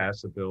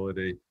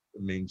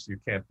 It means you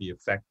can't be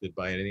affected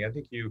by anything. I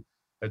think you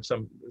had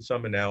some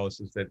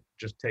analysis that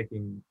just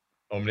taking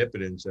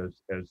omnipotence as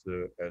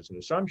an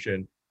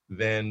assumption,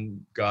 then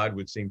God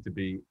would seem to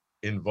be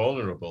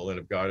invulnerable. And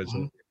if God is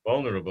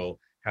invulnerable,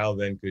 how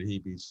then could he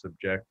be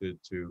subjected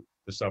to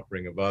the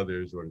suffering of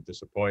others or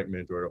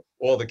disappointment or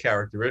all the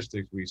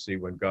characteristics we see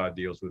when God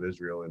deals with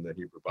Israel in the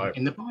Hebrew Bible?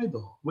 In the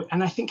Bible.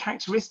 And I think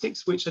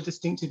characteristics which are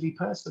distinctively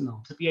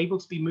personal. To be able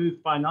to be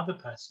moved by another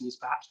person is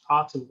perhaps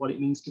part of what it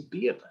means to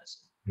be a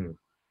person.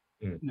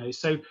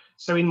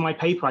 So in my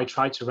paper, I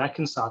tried to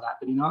reconcile that,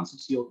 but in answer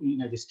to your,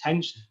 this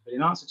tension, but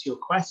in answer to your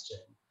question,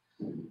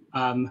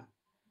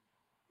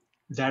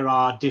 there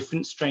are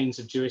different strains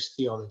of Jewish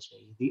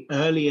theology. The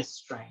earliest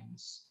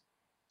strains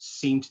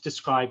seem to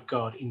describe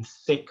God in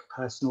thick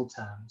personal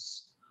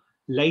terms.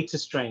 Later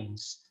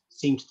strains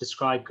seem to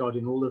describe God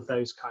in all of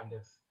those kind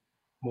of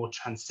more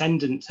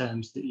transcendent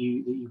terms that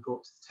you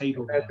brought to the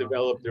table. That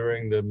developed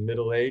during the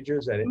Middle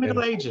Ages and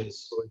Middle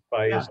Ages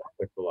by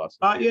Islamic philosophy.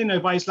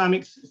 By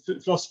Islamic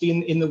philosophy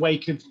in the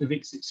wake of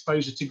its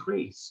exposure to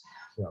Greece,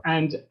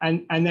 and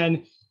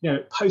then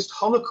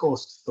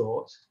post-Holocaust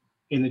thought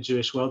in the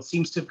Jewish world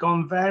seems to have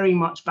gone very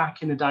much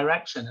back in the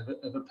direction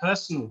of a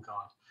personal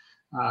God.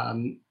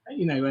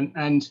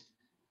 And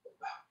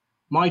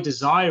my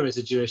desire as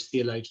a Jewish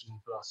theologian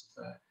and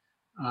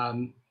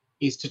philosopher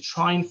is to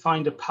try and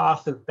find a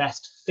path of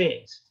best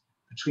fit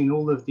between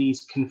all of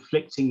these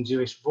conflicting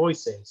Jewish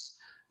voices.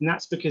 And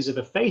that's because of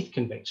a faith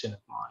conviction of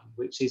mine,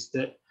 which is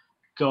that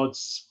God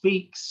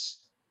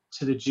speaks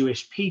to the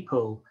Jewish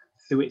people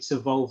through its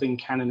evolving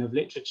canon of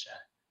literature.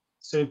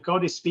 So if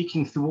God is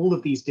speaking through all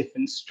of these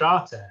different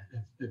strata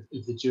of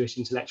the Jewish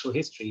intellectual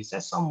history, is there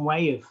some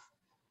way of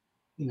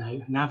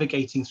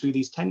navigating through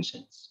these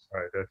tensions?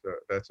 Right,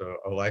 that's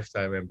a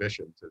lifetime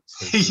ambition to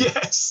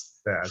yes.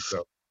 That.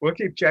 So we'll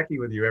keep checking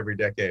with you every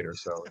decade or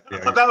so.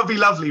 That would be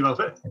lovely,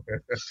 Robert.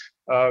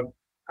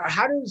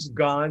 How does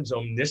God's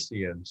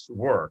omniscience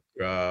work?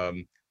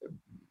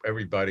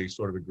 Everybody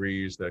sort of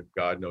agrees that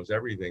God knows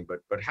everything, but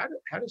how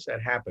does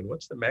that happen?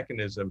 What's the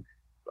mechanism?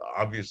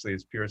 Obviously,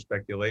 it's pure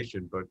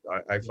speculation, but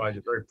I find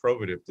it very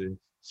probative to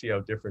see how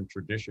different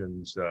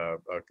traditions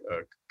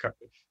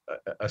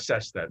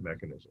assess that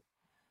mechanism.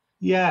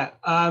 Yeah.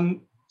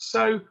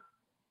 So,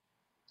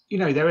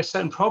 there are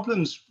certain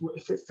problems,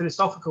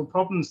 philosophical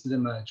problems that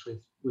emerge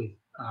with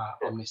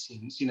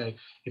omniscience.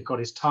 If God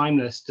is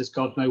timeless, does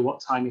God know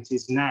what time it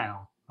is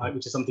now? Right,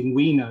 which is something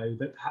we know,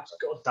 but perhaps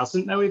God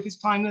doesn't know if he's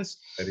timeless.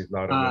 That he's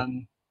not.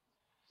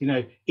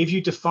 If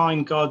you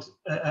define God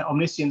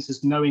omniscience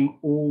as knowing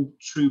all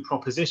true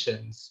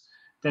propositions,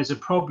 there's a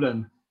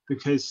problem,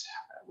 because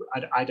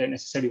I don't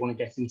necessarily want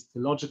to get into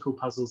the logical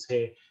puzzles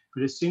here,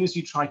 but as soon as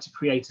you try to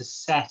create a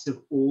set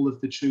of all of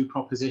the true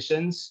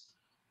propositions,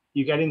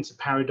 you get into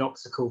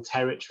paradoxical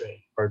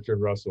territory.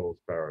 Bertrand Russell's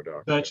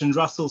paradox. Bertrand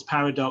Russell's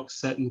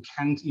paradox, certain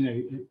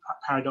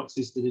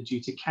paradoxes that are due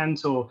to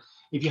Cantor.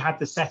 If you had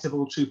the set of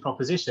all true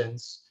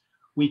propositions,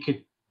 we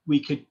could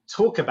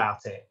talk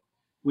about it,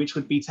 which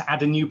would be to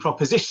add a new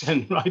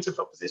proposition, right? A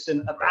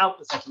proposition about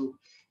the set of all.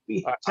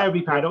 Be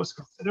terribly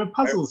paradoxical. There are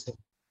puzzles here.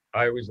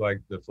 I always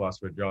liked the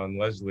philosopher John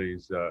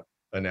Leslie's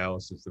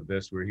analysis of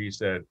this, where he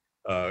said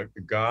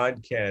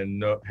God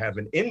can have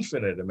an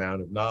infinite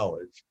amount of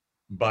knowledge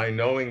by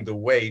knowing the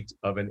weight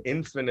of an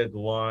infinite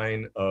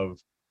line of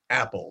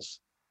apples,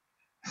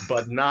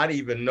 but not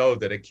even know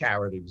that a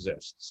carrot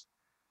exists.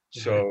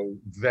 So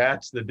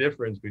that's the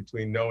difference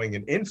between knowing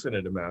an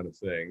infinite amount of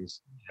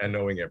things and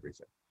knowing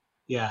everything.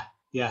 Yeah,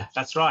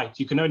 that's right.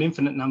 You can know an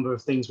infinite number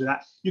of things without,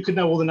 you could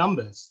know all the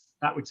numbers.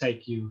 That would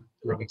take you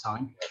a long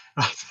time.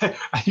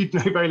 You'd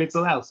know very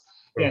little else.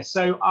 Sure. Yeah,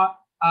 so,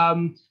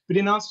 but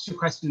in answer to your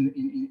question,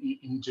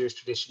 in the Jewish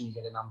tradition, you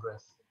get a number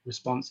of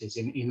responses.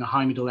 In the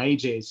High Middle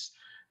Ages,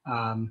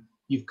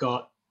 you've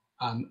got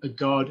a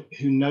God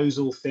who knows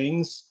all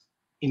things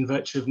in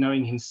virtue of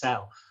knowing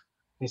himself.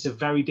 It's a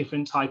very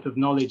different type of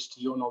knowledge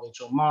to your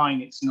knowledge or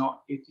mine. It's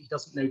not, he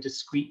doesn't know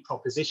discrete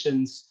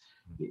propositions.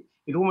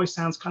 It almost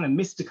sounds kind of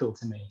mystical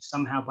to me.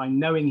 Somehow by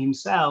knowing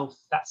himself,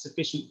 that's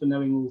sufficient for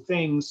knowing all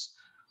things.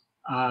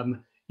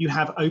 You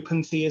have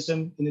open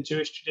theism in the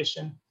Jewish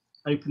tradition.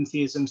 open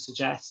theism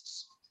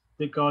suggests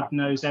that God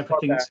knows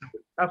everything.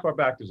 How far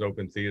back does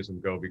open theism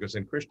go? Because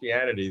in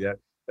Christianity,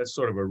 that's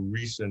sort of a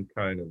recent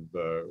kind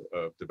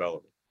of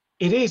development.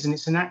 It is, and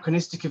it's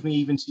anachronistic of me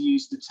even to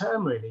use the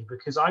term, really,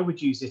 because I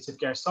would use it of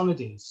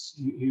Gersonides,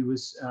 who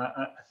was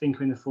a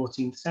thinker in the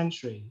 14th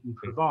century in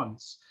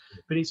Provence.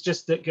 But it's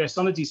just that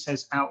Gersonides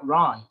says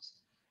outright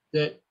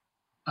that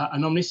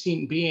an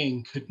omniscient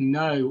being could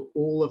know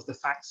all of the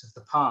facts of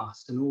the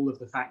past and all of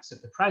the facts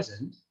of the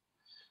present,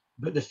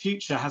 but the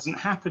future hasn't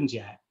happened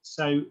yet.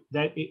 So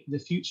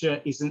the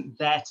future isn't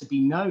there to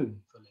be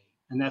known fully,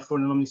 and therefore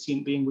an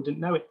omniscient being wouldn't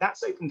know it.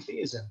 That's open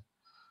theism.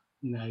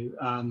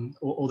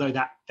 Although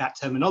that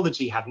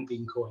terminology hadn't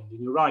been coined,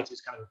 and you're right,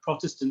 it's kind of a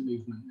Protestant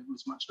movement that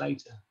was much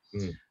later.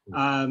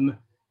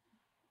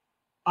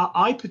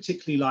 I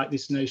particularly like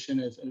this notion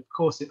of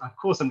course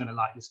I'm going to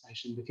like this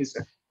notion because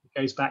it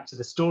goes back to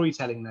the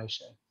storytelling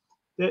notion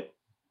that,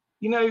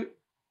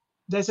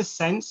 there's a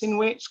sense in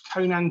which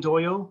Conan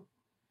Doyle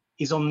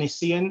is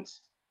omniscient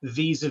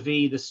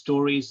vis-a-vis the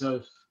stories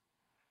of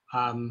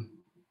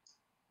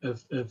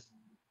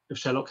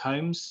Sherlock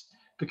Holmes,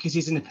 because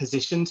he's in a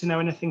position to know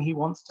anything he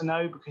wants to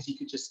know, because he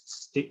could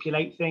just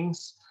stipulate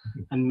things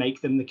and make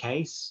them the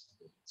case.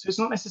 So it's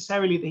not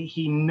necessarily that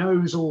he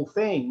knows all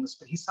things,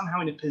 but he's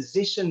somehow in a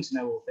position to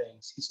know all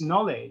things. His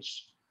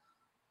knowledge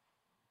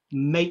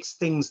makes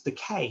things the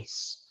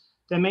case.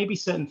 There may be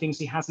certain things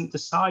he hasn't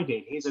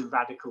decided. Here's a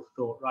radical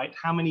thought, right?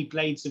 How many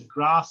blades of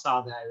grass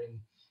are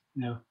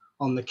there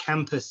on the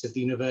campus of the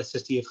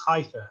University of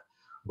Haifa?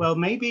 Well,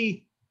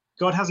 maybe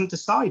God hasn't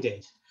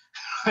decided.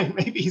 Right?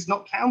 Maybe he's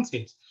not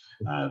counted.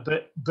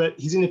 But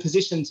he's in a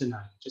position to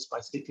know just by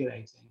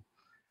stipulating.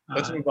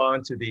 Let's move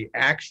on to the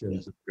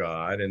actions of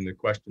God, and the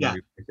question we'd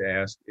like to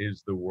ask,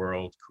 is the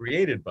world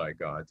created by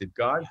God? Did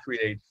God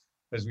create,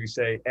 as we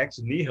say, ex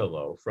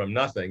nihilo, from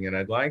nothing? And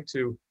I'd like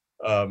to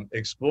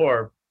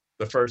explore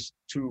the first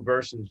two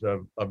verses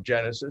of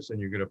Genesis, and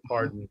you're going to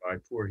pardon my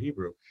poor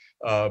Hebrew.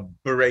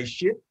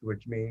 Bereshit,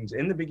 which means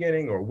in the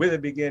beginning or with a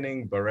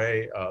beginning.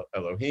 Bare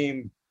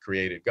Elohim,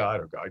 created God,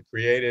 or God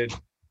created.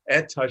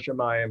 Et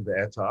hashamayim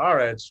ve'et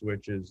haaretz,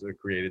 which is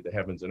created the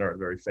heavens and earth,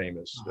 very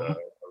famous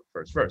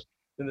first verse.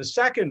 Then the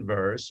second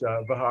verse,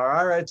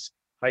 v'haaretz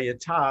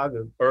hayata,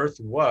 the earth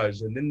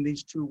was, and then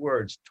these two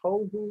words,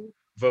 tohu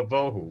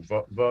vavohu.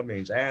 Va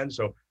means and,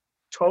 so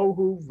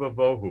tohu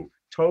vavohu,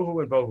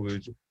 tohu and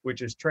vohu,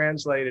 which is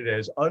translated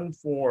as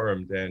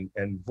unformed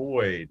and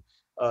void.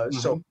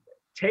 So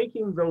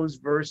taking those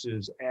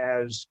verses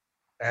as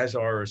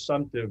our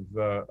assumptive,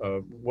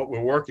 what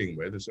we're working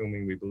with,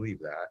 assuming we believe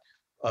that,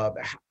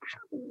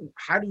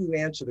 how do you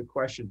answer the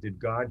question, did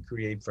God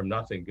create from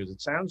nothing? Because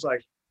it sounds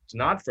like it's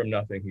not from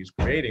nothing he's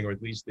creating, or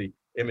at least the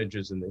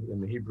images in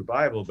the Hebrew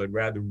Bible, but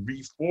rather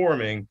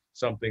reforming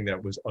something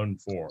that was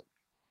unformed.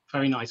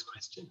 Very nice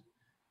question.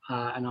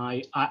 And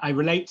I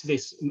relate to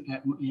this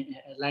at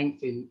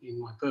length in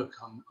my book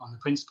on the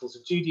principles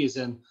of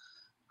Judaism.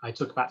 I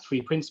talk about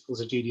three principles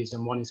of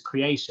Judaism. One is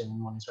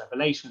creation, one is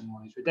revelation,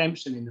 one is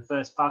redemption. In the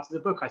first part of the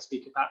book, I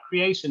speak about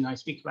creation. I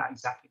speak about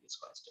exactly this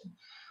question.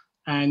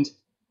 And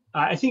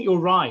I think you're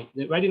right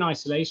that read in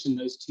isolation,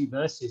 those two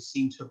verses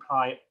seem to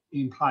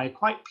imply a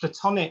quite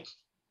Platonic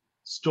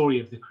story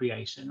of the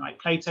creation, right?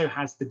 Plato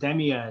has the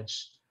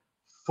demiurge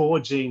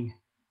forging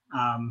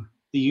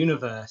the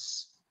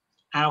universe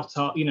out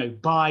of,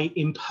 by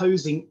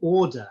imposing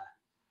order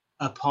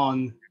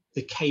upon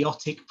the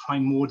chaotic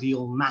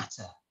primordial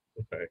matter.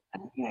 Okay.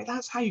 And,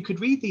 that's how you could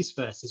read these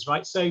verses,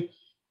 right? So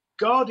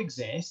God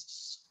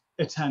exists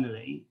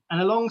eternally, and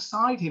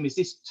alongside him is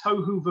this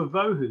tohu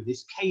vavohu,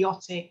 this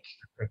chaotic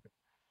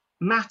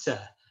matter.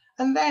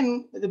 And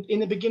then in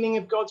the beginning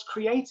of God's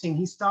creating,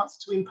 he starts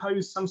to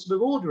impose some sort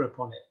of order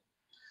upon it.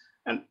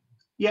 And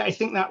I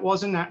think that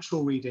was a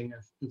natural reading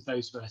of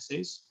those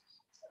verses.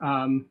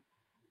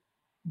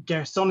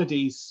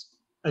 Gersonides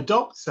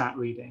adopts that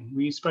reading.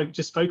 We've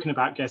just spoken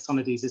about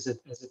Gersonides as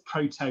a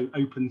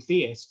proto-open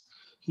theist.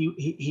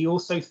 He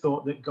also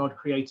thought that God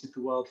created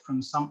the world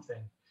from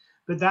something,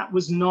 but that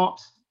was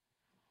not.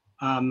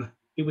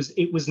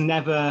 It was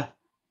never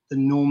the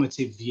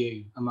normative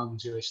view among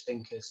Jewish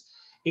thinkers.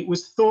 It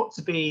was thought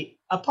to be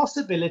a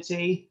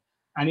possibility,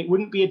 and it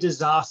wouldn't be a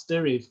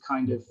disaster if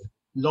kind of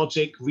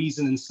logic,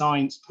 reason, and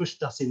science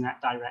pushed us in that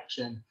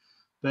direction.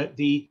 But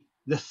the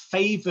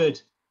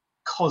favored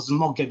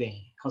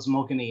cosmogony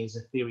is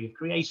a theory of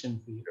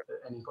creation for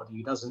anybody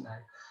who doesn't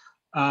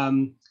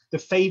know. The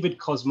favored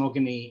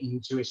cosmogony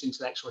in Jewish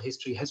intellectual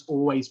history has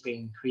always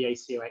been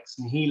creatio ex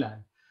nihilo.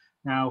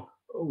 Now,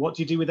 what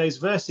do you do with those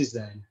verses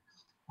then?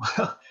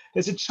 Well,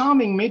 there's a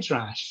charming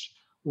midrash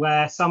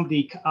where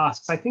somebody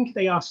asks, I think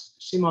they asked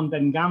Shimon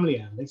ben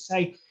Gamliel, they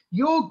say,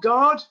 your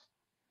God,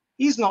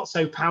 he's not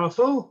so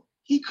powerful.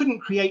 He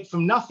couldn't create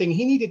from nothing.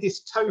 He needed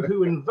this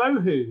tohu and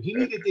vohu. He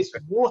needed this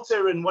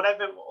water and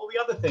whatever, all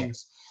the other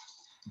things.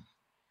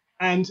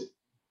 And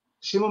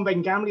Shimon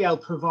ben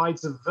Gamliel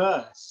provides a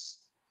verse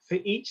for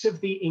each of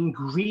the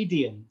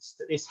ingredients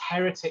that this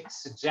heretic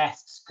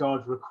suggests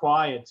God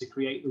required to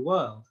create the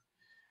world.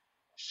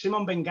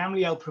 Shimon ben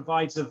Gamliel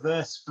provides a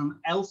verse from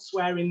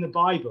elsewhere in the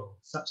Bible,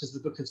 such as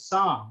the book of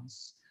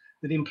Psalms,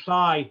 that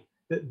imply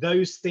that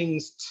those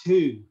things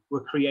too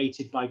were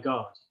created by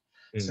God.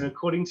 So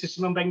according to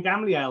Shimon ben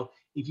Gamliel,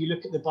 if you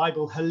look at the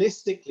Bible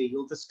holistically,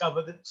 you'll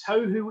discover that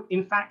tohu,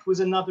 in fact,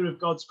 was another of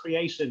God's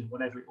creation,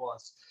 whatever it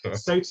was.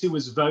 So too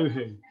was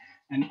vohu.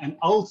 And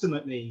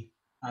ultimately,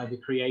 the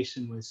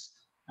creation was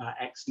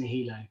ex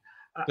nihilo.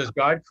 Does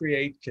God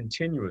create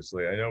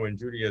continuously? I know in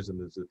Judaism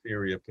there's a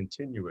theory of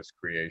continuous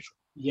creation.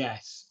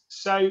 Yes.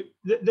 So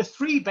the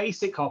three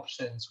basic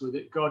options were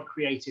that God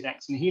created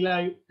ex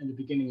nihilo in the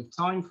beginning of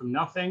time from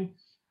nothing.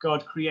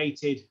 God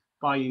created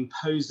by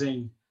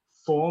imposing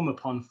form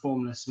upon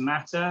formless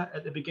matter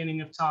at the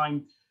beginning of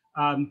time.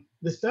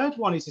 The third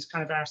one is this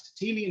kind of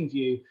Aristotelian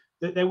view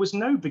that there was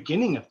no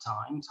beginning of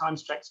time. Time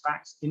stretches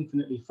back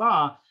infinitely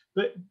far,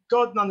 but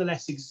God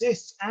nonetheless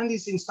exists and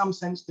is in some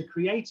sense the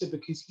creator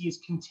because he is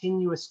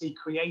continuously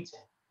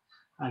creating.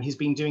 And he's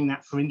been doing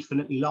that for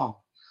infinitely long.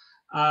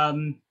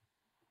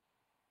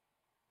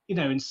 You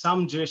know, in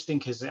some Jewish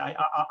thinkers,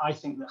 I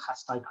think that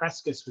Chasdai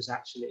Crescus was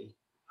actually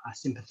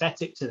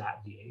sympathetic to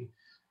that view.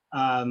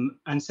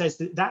 And says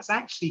that that's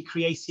actually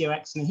creatio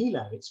ex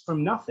nihilo. It's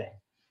from nothing.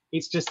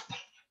 It's just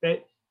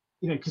that,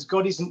 you know, because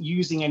God isn't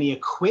using any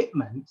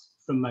equipment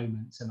from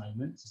moment to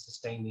moment to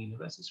sustain the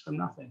universe. It's from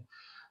nothing.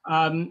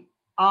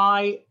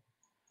 I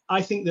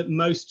think that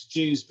most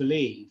Jews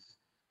believe,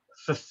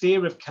 for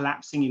fear of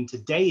collapsing into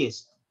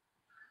deism,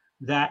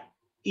 that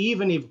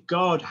even if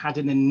God had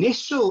an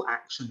initial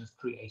action of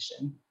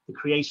creation, the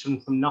creation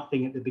from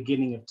nothing at the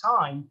beginning of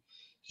time,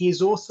 he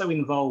is also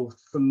involved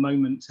from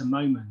moment to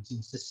moment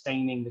in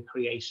sustaining the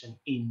creation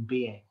in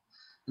being.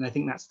 And I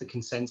think that's the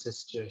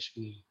consensus Jewish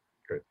view.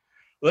 Good.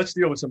 Let's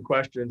deal with some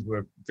questions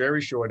with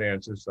very short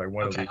answers. So I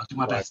want to I'll do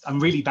my best. I'm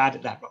really bad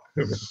at that, Rob.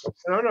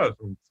 No,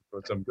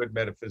 some good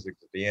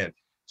metaphysics at the end.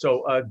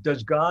 So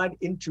does God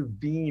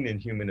intervene in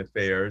human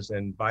affairs?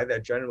 And by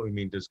that generally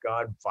mean, does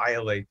God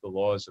violate the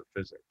laws of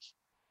physics?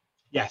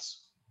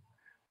 Yes.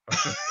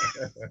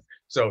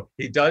 So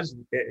he does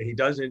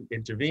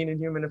intervene in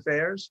human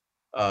affairs,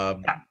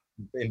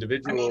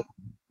 individual,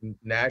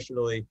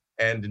 nationally,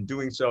 and in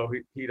doing so,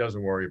 he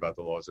doesn't worry about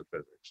the laws of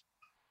physics.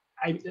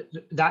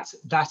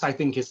 That I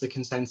think is the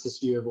consensus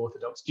view of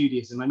Orthodox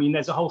Judaism. I mean,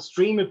 there's a whole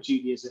stream of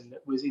Judaism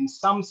that was in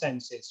some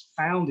senses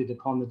founded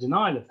upon the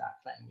denial of that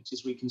claim, which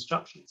is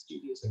Reconstructionist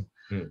Judaism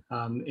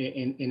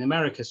in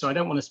America. So I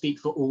don't want to speak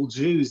for all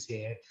Jews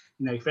here.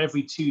 You know, for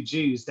every 2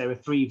 Jews, there are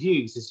 3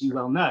 views, as you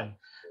well know,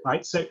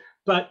 right? So,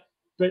 but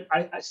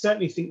I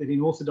certainly think that in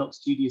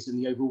Orthodox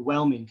Judaism, the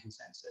overwhelming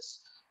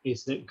consensus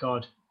is that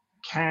God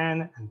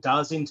can and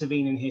does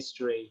intervene in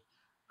history.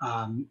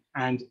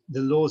 And the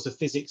laws of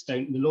physics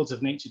the laws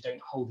of nature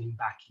don't hold him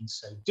back in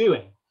so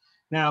doing.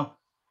 Now,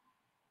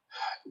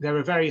 there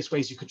are various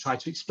ways you could try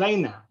to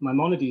explain that.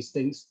 Maimonides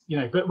thinks, you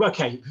know, but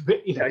okay,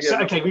 you know,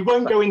 okay, we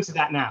won't go into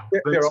that now.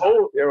 There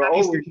are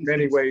always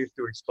many ways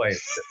to explain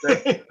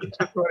it.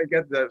 Just want to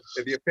get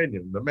the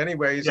opinion. The many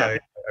ways I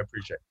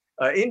appreciate.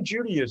 In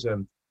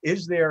Judaism,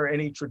 is there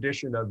any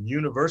tradition of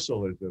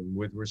universalism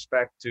with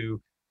respect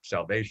to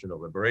salvation or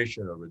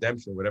liberation or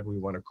redemption, whatever we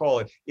want to call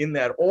it, in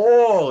that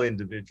all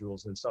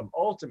individuals in some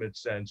ultimate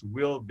sense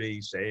will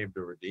be saved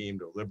or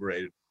redeemed or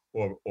liberated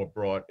or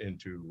brought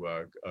into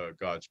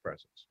God's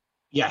presence?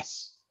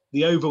 Yes,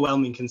 the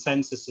overwhelming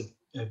consensus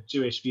of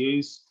Jewish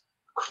views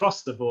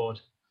across the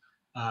board,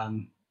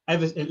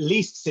 at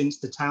least since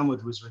the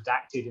Talmud was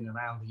redacted in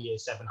around the year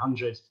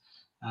 700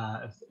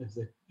 of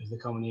the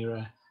Common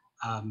Era,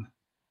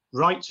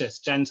 righteous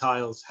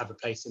Gentiles have a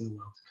place in the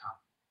world to come.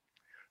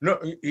 No,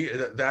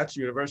 that's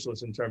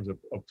universalist in terms of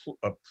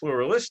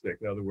pluralistic.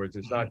 In other words,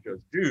 it's not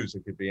just Jews.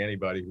 It could be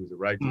anybody who's a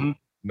righteous.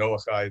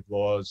 Noahide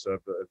laws of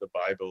the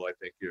Bible, I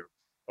think you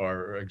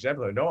are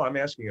exemplary. No, I'm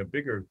asking a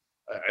bigger,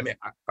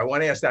 I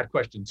want to ask that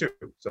question too.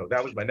 So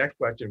that was my next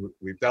question.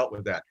 We've dealt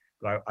with that.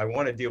 But I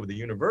want to deal with the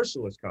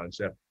universalist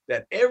concept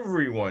that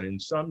everyone, in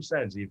some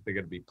sense, if they're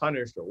going to be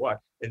punished or what,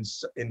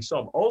 in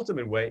some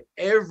ultimate way,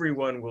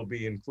 everyone will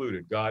be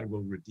included. God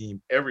will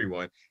redeem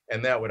everyone.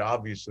 And that would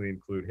obviously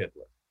include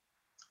Hitler.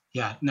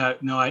 Yeah, no,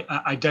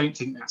 I don't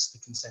think that's the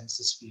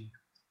consensus view.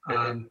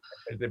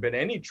 Has there been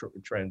any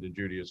trend in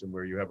Judaism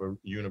where you have a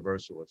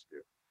universalist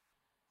view?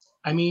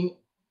 I mean,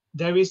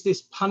 there is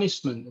this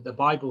punishment that the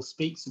Bible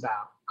speaks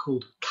about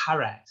called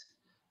karet,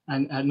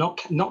 and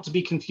not to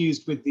be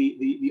confused with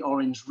the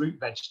orange root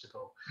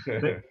vegetable.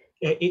 But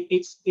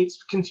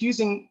it's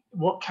confusing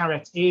what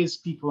karet is.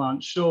 People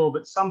aren't sure,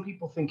 but some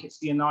people think it's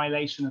the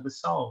annihilation of a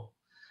soul.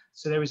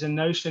 So there is a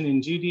notion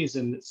in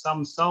Judaism that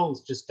some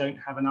souls just don't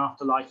have an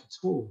afterlife at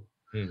all.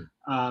 You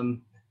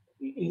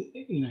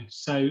know,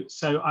 so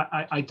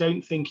I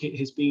don't think it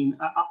has been.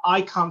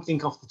 I can't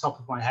think off the top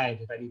of my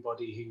head of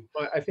anybody who.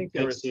 Well, I think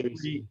there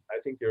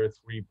are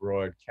three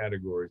broad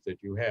categories that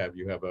you have.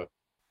 You have a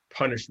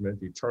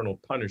punishment, eternal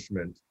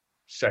punishment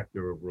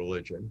sector of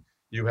religion.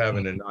 You have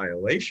an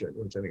annihilation,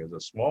 which I think is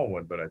a small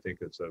one, but I think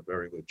it's a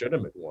very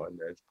legitimate one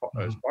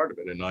as part of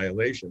it.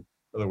 Annihilation.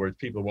 In other words,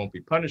 people won't be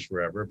punished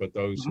forever, but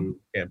those who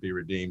can't be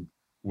redeemed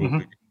will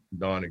be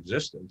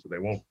non-existent, so they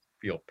won't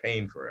feel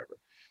pain forever.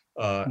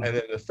 And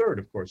then the third,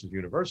 of course, is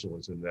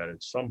universalism, that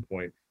at some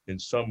point, in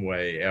some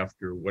way,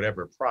 after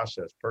whatever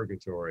process,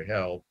 purgatory,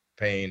 hell,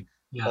 pain,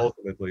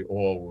 ultimately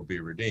all will be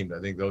redeemed.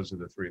 I think those are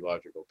the three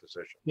logical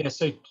positions. Yeah,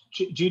 so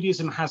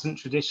Judaism hasn't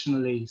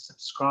traditionally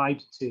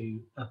subscribed to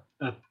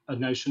a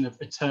notion of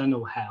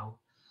eternal hell.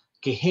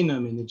 Gehenna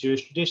in the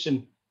Jewish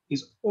tradition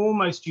is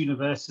almost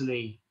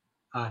universally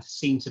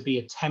seen to be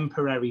a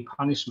temporary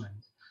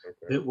punishment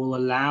that will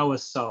allow a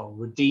soul,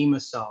 redeem a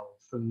soul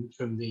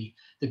from the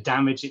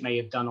damage it may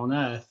have done on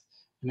earth,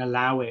 and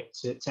allow it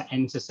to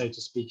enter, so to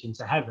speak,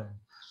 into heaven.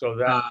 So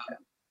that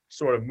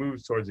sort of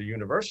moves towards a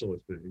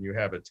universalist position. You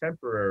have a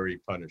temporary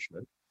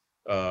punishment,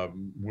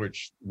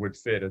 which would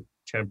fit a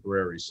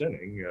temporary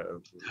sinning.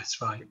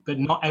 That's right. But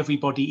not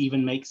everybody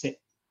even makes it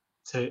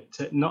to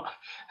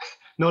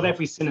not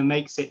every sinner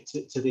makes it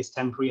to this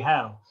temporary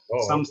hell.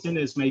 Some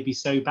sinners may be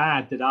so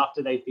bad that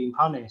after they've been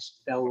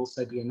punished, they'll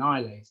also be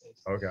annihilated.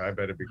 Okay, I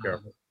better be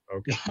careful.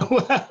 Okay.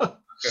 Well,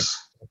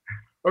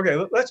 okay,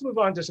 let's move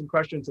on to some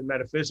questions in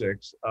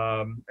metaphysics.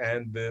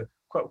 And the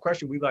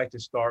question we like to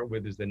start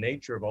with is the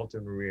nature of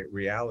ultimate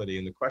reality.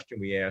 And the question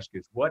we ask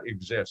is, what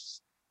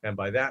exists? And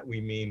by that,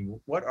 we mean,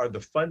 what are the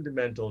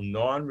fundamental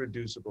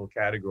non-reducible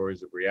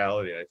categories of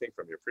reality? And I think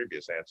from your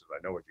previous answers, I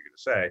know what you're going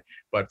to say.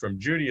 But from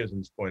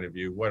Judaism's point of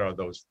view, what are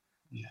those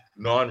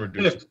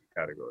non-reducible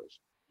categories?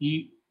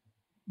 You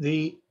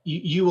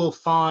will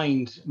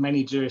find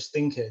many Jewish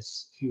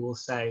thinkers who will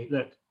say,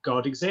 look,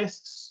 God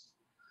exists.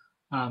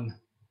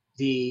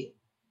 The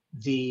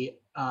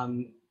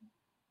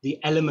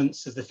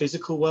elements of the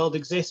physical world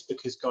exist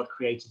because God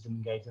created them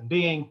and gave them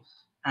being,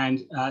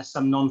 and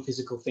some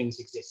non-physical things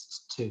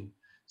exist too.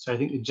 So I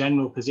think the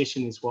general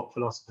position is what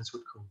philosophers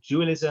would call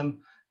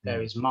dualism.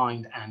 There is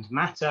mind and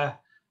matter.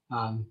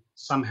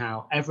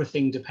 Somehow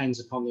everything depends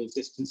upon the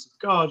existence of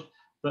God,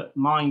 but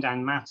mind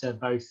and matter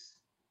both,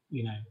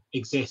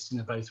 exist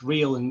and are both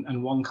real,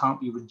 and one can't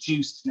be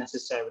reduced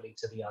necessarily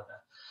to the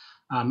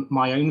other.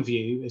 My own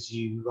view, as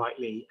you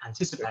rightly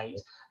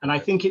anticipate, and I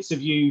think it's a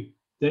view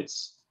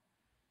that's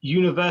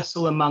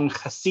universal among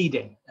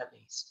Hasidim, at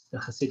least, the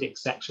Hasidic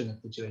section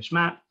of the Jewish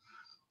map,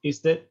 is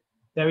that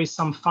there is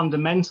some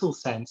fundamental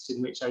sense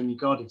in which only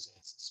God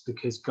exists,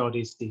 because God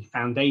is the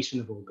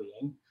foundation of all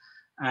being.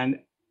 And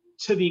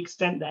to the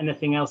extent that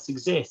anything else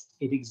exists,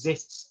 it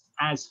exists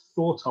as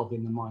thought of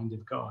in the mind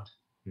of God.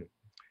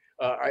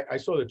 I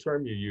saw the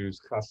term you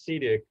used,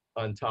 Hasidic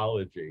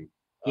ontology.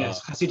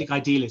 Yes, Hasidic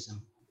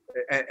idealism.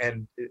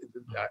 And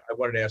I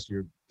wanted to ask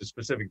you the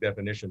specific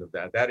definition of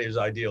that. That is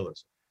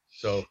idealism.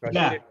 So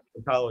Hasidic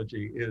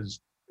ontology is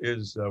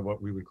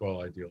what we would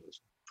call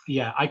idealism.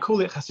 Yeah, I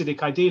call it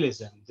Hasidic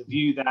idealism. The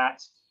view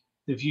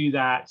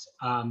that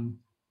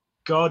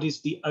God is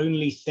the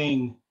only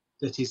thing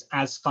that is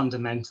as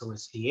fundamental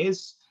as He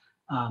is.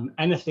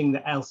 Anything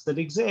else that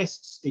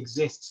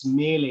exists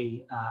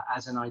merely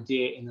as an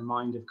idea in the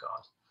mind of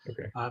God.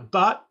 Okay.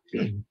 But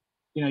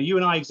you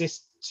and I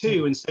exist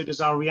too, and so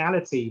does our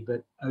reality,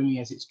 but only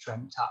as it's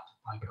dreamt up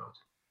by God.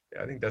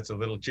 Yeah, I think that's a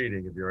little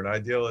cheating. If you're an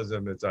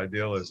idealism, it's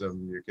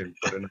idealism. You can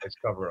put a nice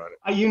cover on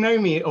it. You know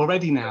me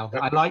already now,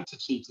 but I like to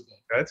cheat a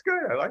bit. That's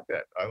good. I like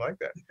that.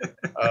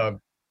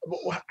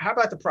 How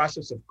about the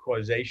process of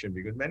causation?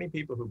 Because many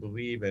people who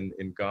believe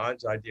in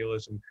God's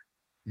idealism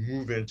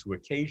move into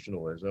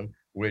occasionalism,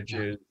 which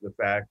is the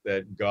fact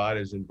that God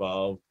is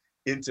involved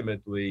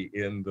intimately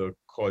in the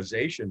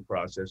causation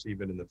process,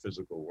 even in the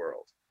physical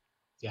world.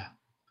 Yeah.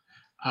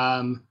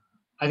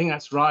 I think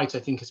that's right. I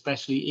think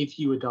especially if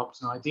you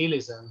adopt an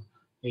idealism,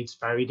 it's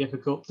very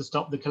difficult to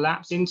stop the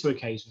collapse into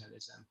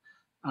occasionalism.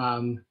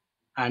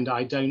 And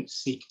I don't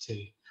seek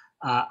to.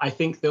 I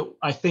think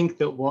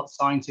that what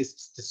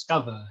scientists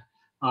discover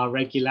are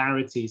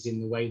regularities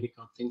in the way that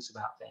God thinks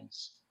about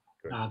things.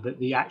 But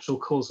the actual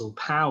causal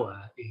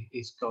power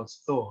is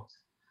God's thought.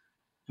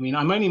 I mean,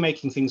 I'm only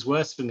making things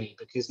worse for me,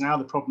 because now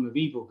the problem of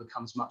evil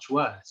becomes much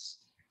worse.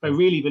 If I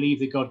really believe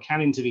that God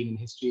can intervene in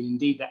history, and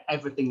indeed that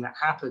everything that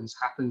happens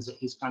at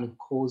his kind of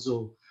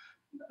causal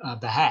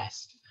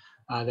behest,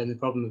 then the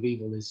problem of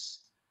evil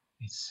is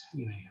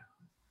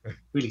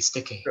really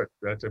sticky. Good.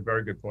 That's a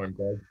very good point.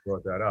 Glad you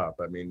brought that up.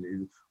 I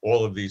mean,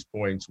 all of these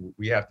points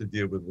we have to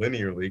deal with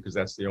linearly, because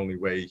that's the only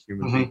way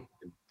human beings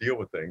can deal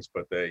with things,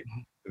 but they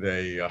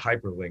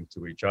hyperlink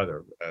to each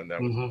other, and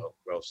that was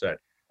well said.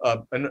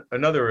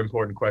 Another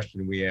important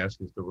question we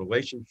ask is the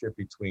relationship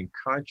between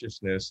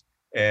consciousness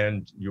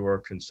and your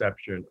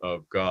conception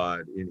of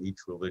God in each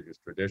religious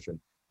tradition,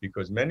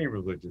 because many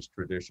religious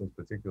traditions,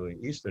 particularly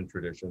Eastern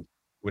traditions,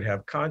 would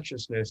have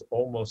consciousness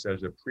almost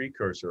as a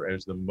precursor,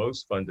 as the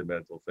most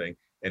fundamental thing.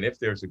 And if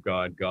there's a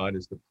God, God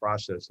is the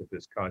process of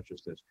this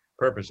consciousness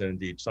purpose. And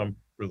indeed, some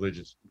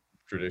religious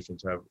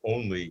traditions have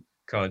only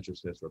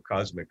consciousness or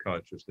cosmic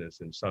consciousness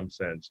in some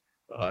sense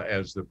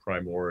as the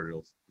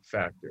primordial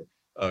factor.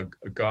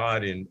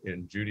 God in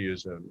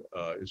Judaism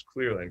is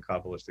clearly, in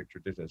Kabbalistic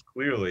traditions,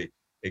 clearly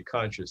a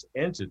conscious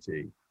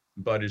entity.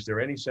 But is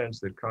there any sense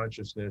that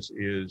consciousness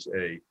is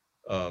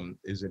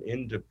an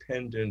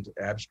independent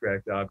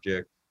abstract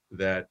object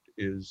that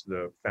is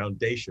the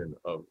foundation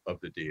of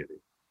the deity?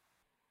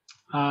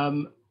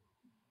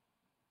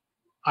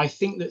 I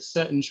think that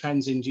certain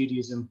trends in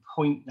Judaism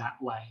point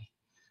that way.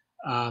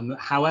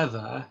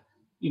 However,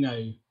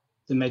 the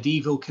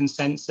medieval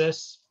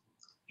consensus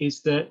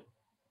is that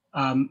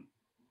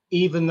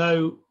even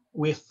though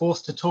we're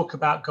forced to talk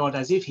about God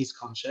as if he's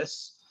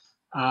conscious,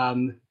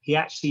 he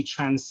actually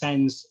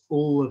transcends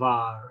all of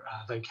our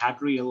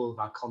vocabulary, all of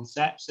our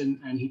concepts,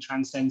 and he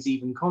transcends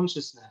even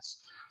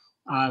consciousness.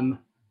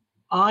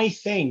 I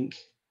think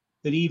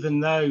that even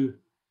though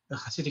the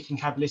Hasidic and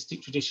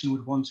Kabbalistic tradition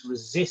would want to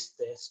resist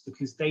this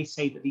because they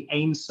say that the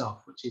Ein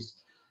Sof, which is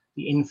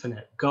the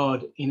infinite,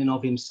 God in and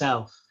of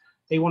himself,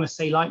 they want to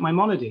say, like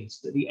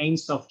Maimonides, that the Ein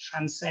Sof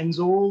transcends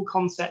all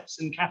concepts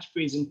and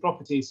categories and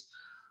properties.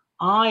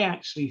 I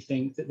actually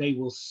think that they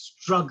will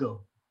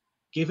struggle,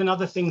 given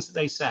other things that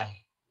they say,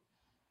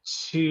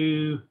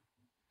 to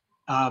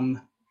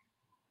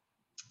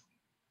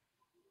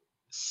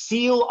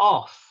seal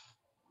off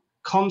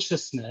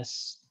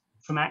consciousness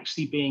from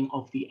actually being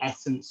of the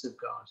essence of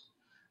God.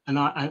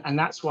 And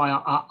that's why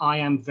I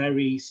am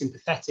very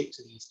sympathetic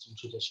to the Eastern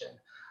tradition.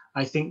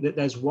 I think that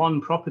there's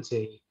one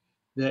property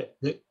that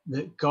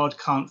God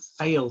can't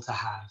fail to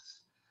have,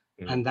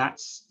 and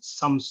that's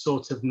some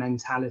sort of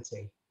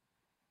mentality.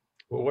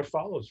 Well, what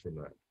follows from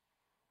that?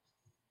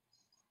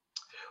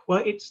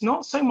 Well, it's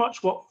not so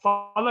much what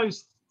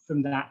follows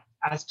from that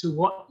as to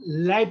what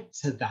led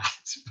to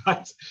that,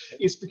 right?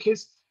 It's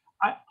because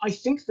I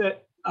think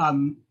that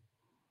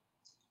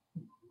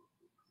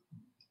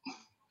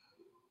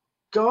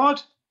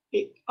God,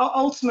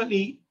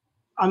 ultimately,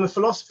 I'm a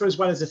philosopher as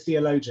well as a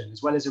theologian,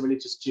 as well as a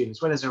religious Jew,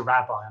 as well as a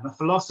rabbi. I'm a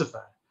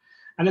philosopher.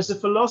 And as a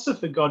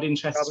philosopher, God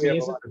interests Probably me.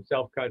 Have a lot of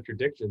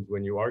self-contradictions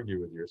when you argue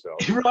with yourself.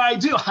 Right, I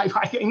do.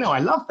 I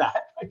love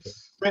that.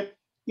 But,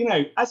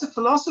 as a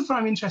philosopher,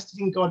 I'm interested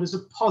in God as a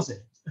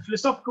posit, a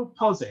philosophical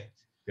posit.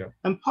 Yeah.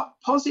 And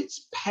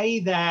posits pay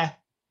their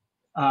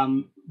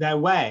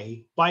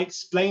way by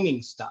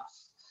explaining stuff.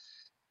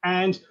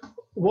 And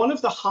one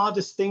of the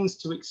hardest things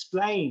to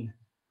explain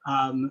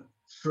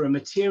for a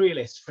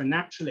materialist, for a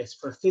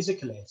naturalist, for a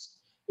physicalist,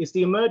 is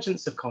the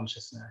emergence of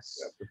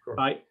consciousness,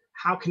 right?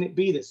 How can it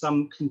be that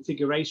some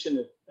configuration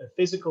of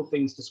physical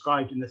things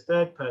described in the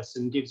third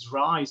person gives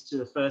rise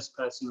to a first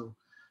personal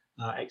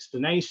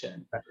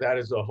explanation? That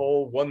is a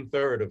whole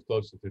 1/3 of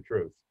Closer to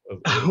Truth.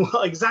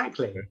 Well,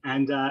 exactly.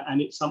 And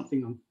it's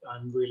something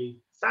I'm really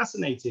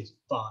fascinated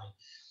by.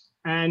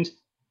 And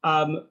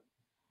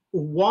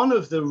one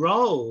of the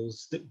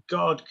roles that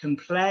God can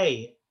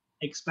play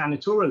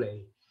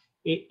explanatorily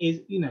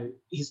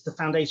is the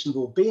foundation of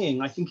all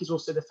being. I think is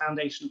also the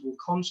foundation of all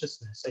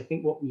consciousness. I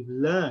think what we've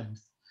learned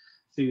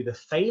through the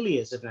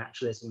failures of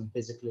naturalism and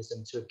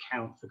physicalism to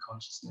account for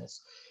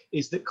consciousness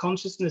is that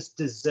consciousness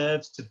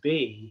deserves to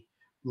be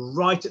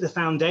right at the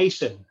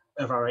foundation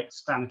of our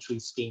explanatory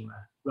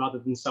schema rather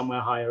than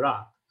somewhere higher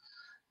up.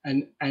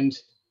 And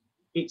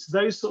it's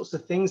those sorts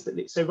of things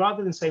so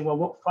rather than saying, well,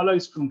 what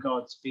follows from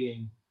God's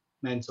being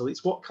mental,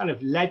 it's what kind of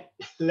led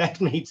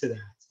me to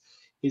that,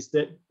 is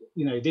that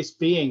this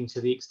being, to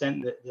the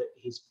extent that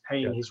he's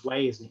paying his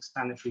way as an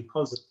explanatory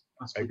posit,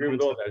 must be I agree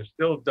with all that. It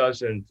still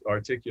doesn't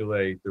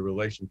articulate the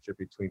relationship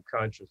between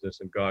consciousness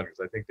and God, because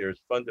I think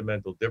there's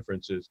fundamental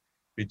differences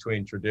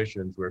between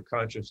traditions where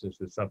consciousness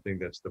is something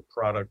that's the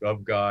product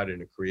of God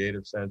in a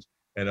creative sense,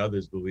 and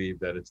others believe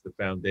that it's the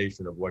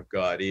foundation of what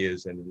God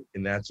is, and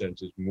in that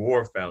sense is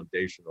more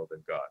foundational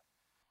than God.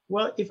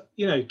 Well, if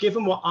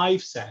given what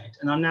I've said,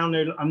 and I'm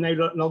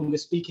no longer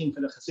speaking for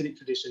the Hasidic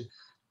tradition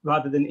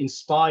rather than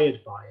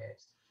inspired by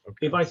it.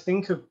 Okay. If I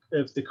think of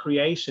the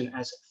creation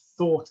as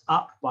thought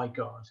up by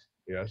God,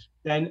 yes,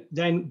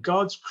 then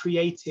God's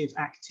creative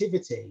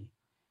activity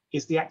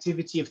is the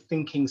activity of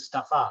thinking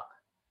stuff up.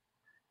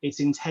 It's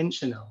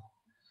intentional.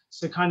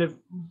 So kind of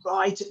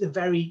right at the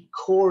very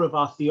core of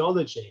our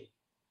theology,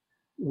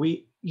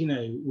 we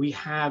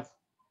have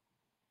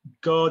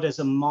God as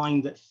a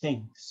mind that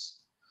thinks.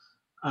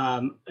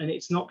 And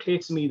it's not clear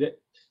to me that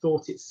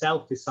thought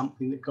itself is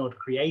something that God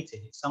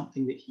created. It's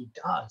something that he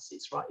does.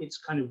 It's right. It's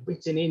kind of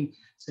written in,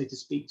 so to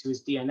speak, to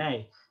his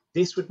DNA.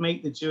 This would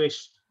make the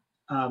Jewish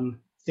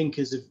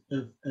thinkers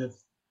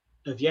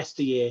of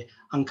yesteryear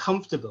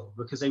uncomfortable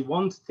because they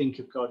want to think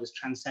of God as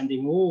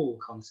transcending all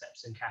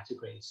concepts and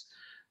categories.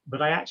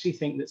 But I actually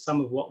think that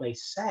some of what they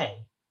say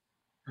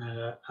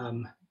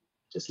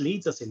just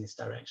leads us in this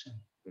direction.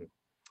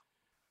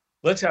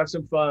 Let's have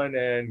some fun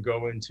and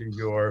go into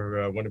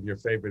your one of your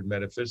favorite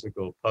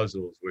metaphysical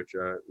puzzles, which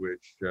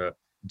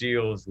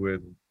deals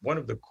with one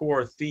of the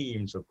core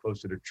themes of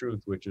Closer to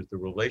Truth, which is the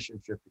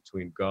relationship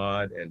between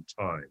God and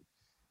time.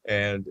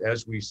 And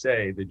as we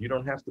say, that you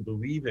don't have to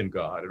believe in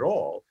God at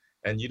all,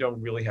 and you don't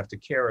really have to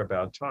care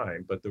about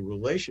time, but the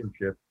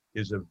relationship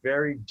is a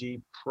very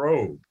deep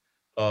probe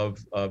of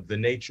the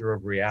nature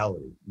of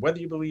reality, whether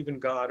you believe in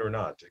God or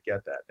not, to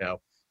get that. Now,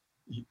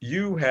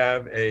 you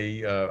have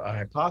a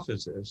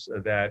hypothesis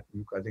that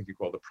I think you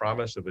call the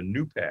promise of a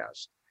new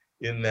past,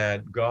 in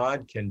that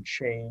God can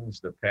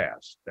change the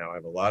past. Now, I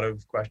have a lot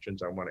of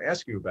questions I want to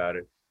ask you about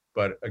it,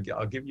 But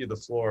I'll give you the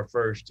floor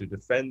first to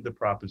defend the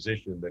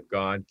proposition that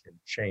God can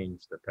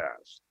change the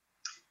past.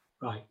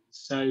 Right.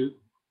 So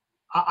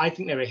I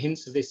think there are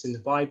hints of this in the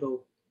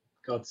Bible.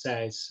 God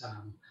says,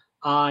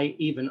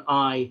 even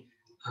I,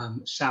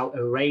 shall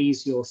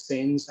erase your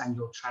sins, and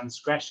your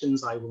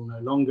transgressions I will no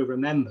longer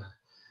remember.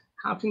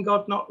 How can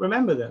God not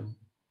remember them?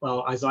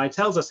 Well, Isaiah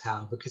tells us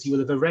how, because he will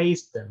have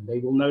erased them. They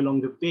will no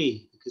longer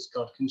be, because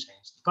God can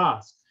change the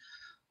past.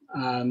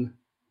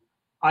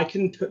 I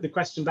can put the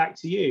question back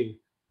to you.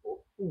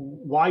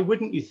 Why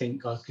wouldn't you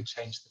think God could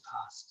change the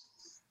past?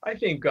 I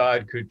think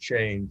God could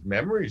change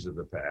memories of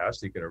the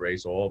past. He can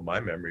erase all of my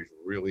memories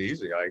really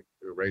easy. I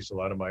erase a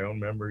lot of my own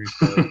memories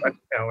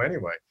now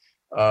anyway.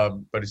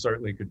 But he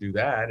certainly could do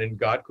that. And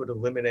God could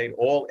eliminate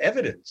all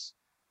evidence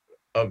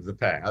of the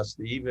past,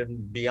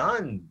 even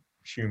beyond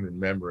human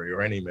memory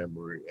or any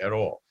memory at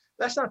all.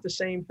 That's not the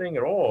same thing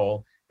at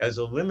all as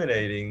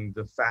eliminating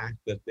the fact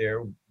that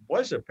there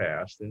was a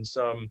past in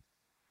some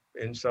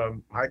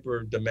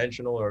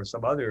hyper-dimensional or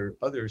some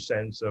other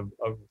sense of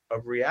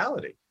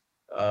reality.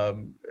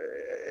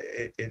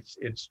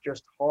 It's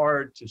just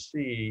hard to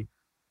see.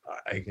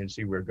 I can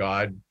see where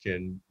God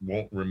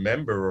won't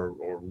remember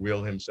or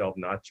will himself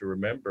not to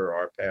remember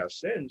our past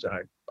sins.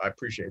 I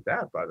appreciate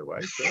that, by the way.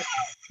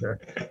 Sure.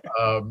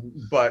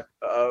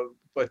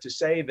 But to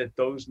say that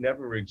those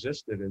never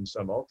existed in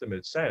some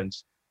ultimate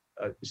sense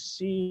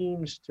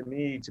seems to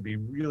me to be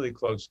really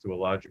close to a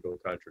logical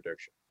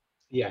contradiction.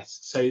 Yes.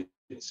 So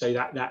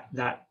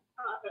that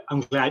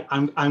I'm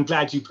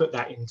glad you put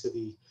that into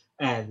the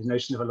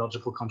notion of a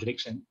logical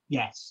contradiction.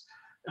 Yes.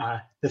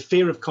 The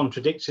fear of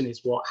contradiction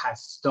is what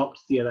has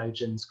stopped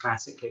theologians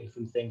classically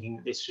from thinking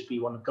that this should be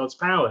one of God's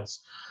powers.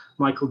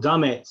 Michael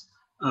Dummett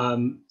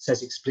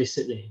says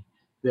explicitly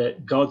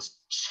that God's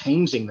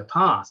changing the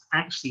past,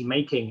 actually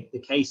making it the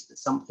case that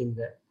something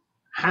that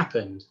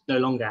happened no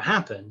longer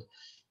happened,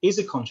 is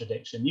a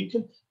contradiction. You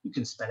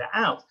can spell it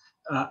out.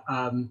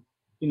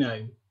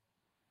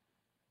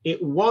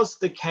 It was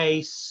the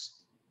case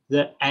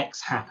that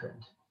X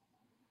happened.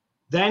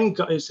 Then,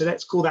 so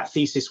let's call that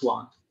thesis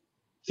 1.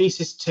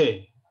 Thesis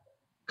 2,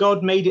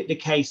 God made it the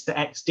case that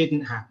X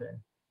didn't happen.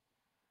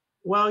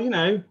 Well,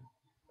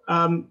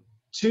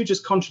 2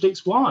 just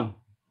contradicts 1.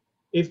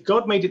 If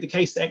God made it the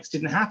case that X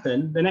didn't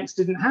happen, then X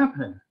didn't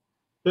happen.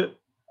 But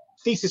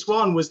thesis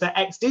 1 was that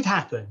X did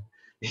happen.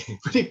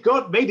 But if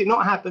God made it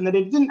not happen, then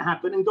it didn't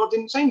happen and God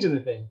didn't change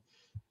anything.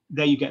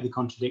 There you get the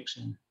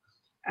contradiction.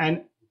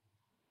 And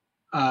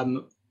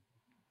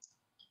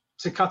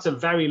to cut a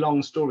very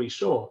long story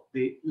short,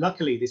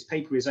 luckily this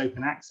paper is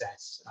open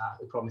access,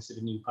 The Promise of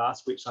a New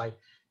Past, which I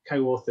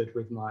co-authored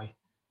with my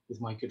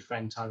good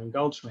friend Tyrone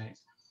Goldschmidt.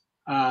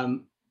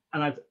 And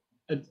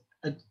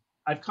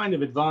I've kind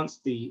of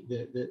advanced the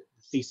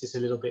thesis a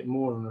little bit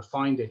more and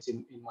refined it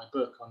in my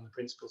book on the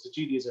principles of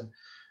Judaism.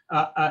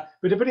 But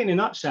to put it in a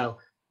nutshell,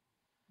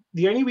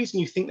 the only reason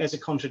you think there's a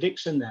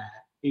contradiction there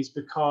is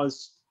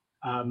because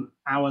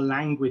our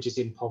language is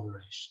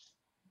impoverished.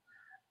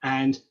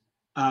 And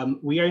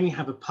we only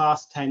have a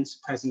past tense,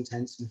 present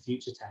tense, and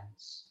future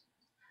tense.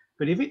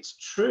 But if it's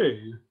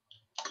true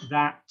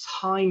that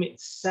time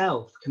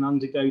itself can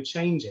undergo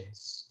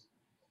changes,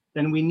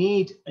 then we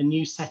need a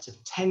new set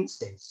of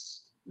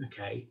tenses,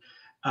 okay?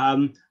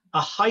 A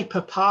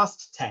hyper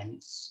past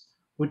tense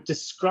would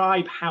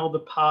describe how the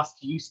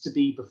past used to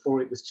be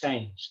before it was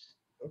changed.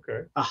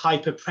 Okay. A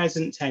hyper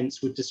present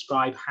tense would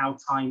describe how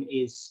time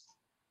is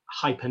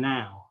hyper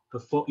now,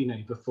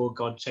 before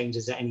God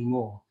changes it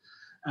anymore.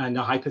 And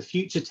a hyper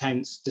future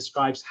tense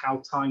describes how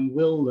time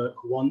will look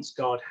once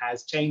God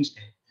has changed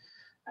it.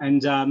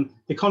 And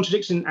the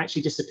contradiction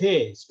actually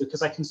disappears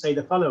because I can say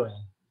the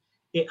following.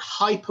 It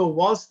hyper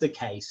was the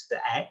case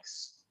that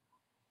X,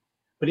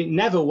 but it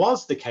never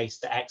was the case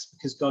that X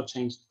because God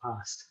changed the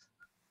past.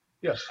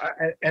 Yes,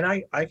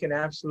 I can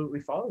absolutely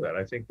follow that.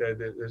 I think that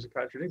there's a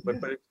contradiction,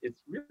 but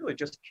it's really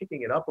just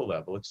kicking it up a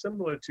level. It's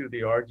similar to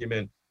the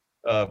argument,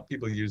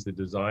 people use the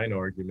design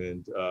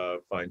argument,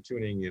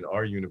 fine-tuning in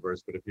our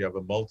universe, but if you have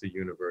a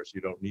multi-universe,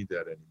 you don't need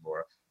that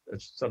anymore.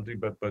 That's something,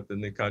 but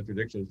then the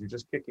contradiction is you're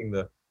just kicking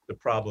the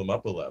problem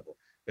up a level.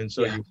 And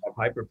so you have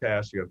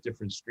hyperpass, you have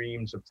different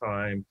streams of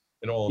time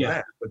and all of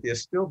that, but there'll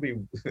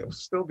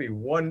still be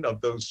one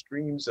of those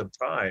streams of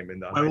time in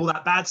the where all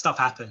that bad stuff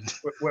happened.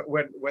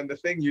 When the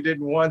thing you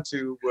didn't want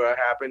to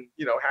happen,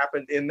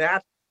 happened in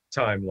that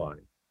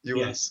timeline.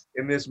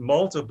 In this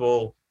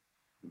multiple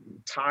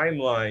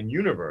timeline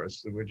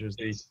universe, which is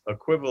the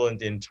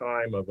equivalent in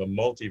time of a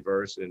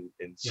multiverse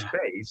in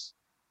space.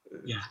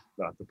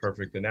 Not the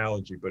perfect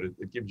analogy, but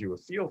it gives you a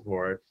feel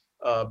for it.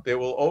 There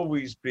will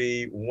always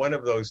be one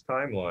of those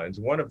timelines,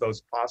 one of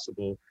those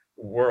possible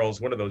worlds,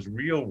 one of those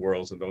real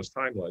worlds in those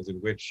timelines in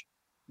which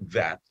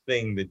that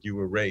thing that you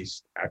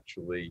erased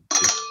actually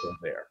is still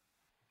there.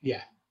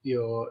 Yeah,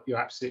 you're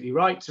absolutely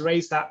right to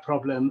raise that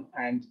problem.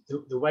 And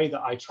the way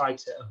that I try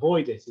to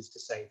avoid it is to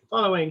say the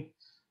following.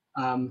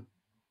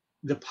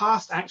 The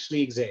past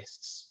actually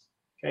exists.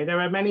 Okay,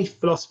 there are many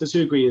philosophers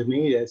who agree with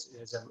me.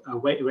 There's a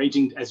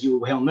raging, as you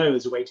well know,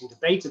 there's a raging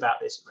debate about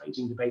this.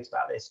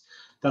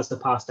 Does the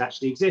past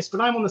actually exist?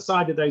 But I'm on the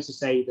side of those who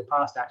say the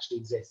past actually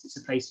exists. It's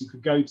a place you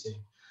could go to.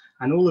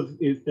 And all of,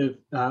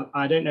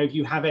 I don't know if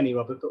you have any,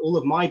 Robert, but all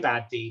of my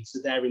bad deeds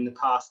are there in the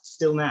past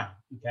still now,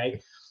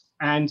 okay?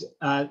 And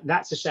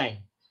that's a shame.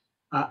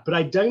 But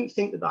I don't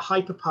think that the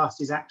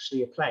hyperpast is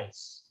actually a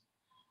place.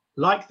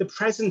 Like the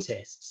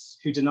presentists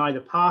who deny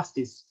the past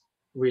is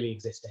really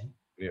existing,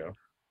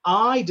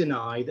 I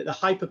deny that the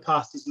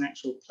hyperpast is an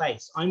actual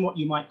place. I'm what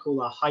you might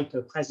call a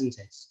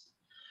hyper-presentist.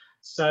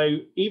 So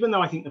even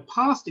though I think the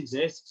past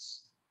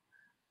exists,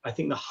 I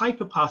think the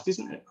hyperpast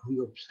isn't a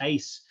real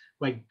place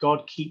where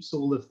God keeps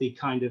all of the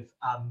kind of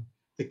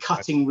the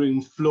cutting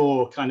room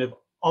floor kind of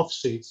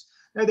offshoots.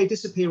 No, they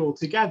disappear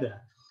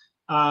altogether.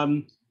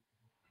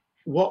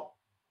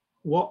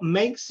 What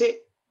makes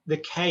it the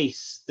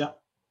case that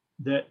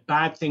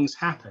bad things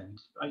happened?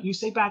 You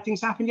say bad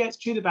things happened. Yeah, it's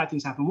true that bad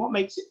things happen. What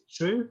makes it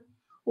true?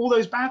 All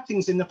those bad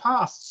things in the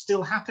past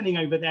still happening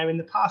over there in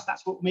the past.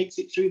 That's what makes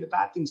it true that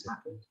bad things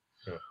happened.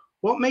 Yeah.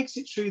 What makes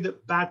it true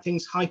that bad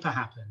things hyper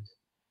happened?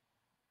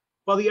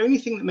 Well, the only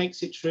thing that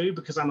makes it true,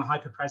 because I'm a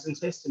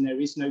hyper-presentist and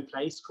there is no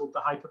place called the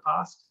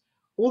hyperpast,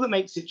 all that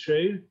makes it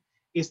true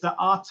is that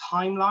our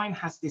timeline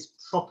has this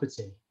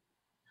property.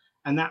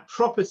 And that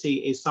property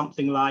is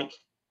something like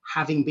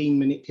having been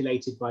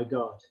manipulated by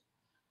God.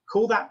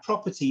 Call that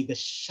property the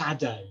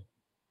shadow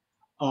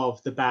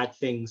of the bad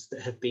things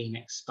that have been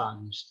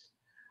expunged.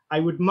 I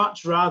would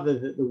much rather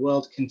that the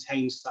world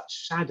contained such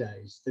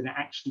shadows than it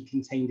actually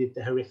contained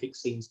the horrific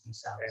scenes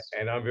themselves.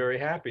 And I'm very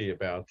happy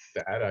about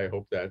that. I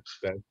hope that's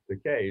the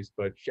case,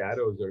 but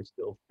shadows are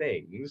still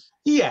things.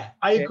 Yeah,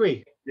 I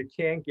agree. You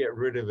can't get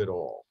rid of it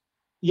all.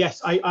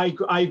 Yes, I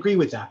agree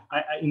with that.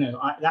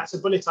 That's a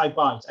bullet I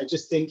bite. I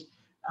just think,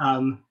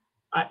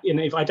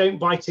 if I don't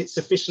bite it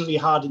sufficiently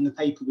hard in the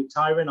paper with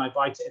Tyron, I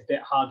bite it a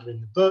bit harder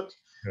in the book.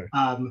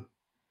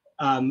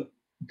 Okay.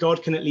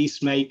 God can at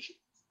least make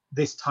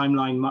this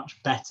timeline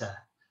much better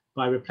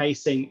by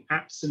replacing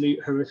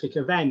absolute horrific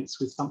events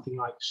with something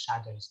like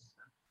shadows of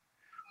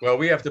them. Well,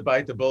 we have to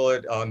bite the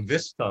bullet on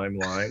this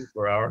timeline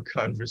for our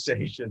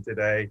conversation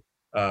today.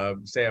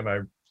 Sam,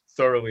 I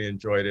thoroughly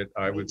enjoyed it.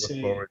 I would look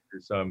forward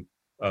to some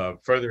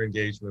further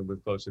engagement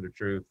with Closer to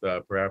Truth,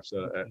 perhaps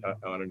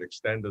on an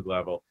extended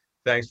level.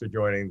 Thanks for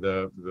joining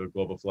the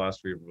Global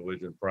Philosophy of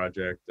Religion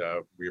Project.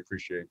 We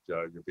appreciate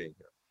you being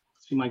here.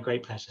 It's been my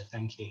great pleasure.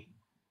 Thank you.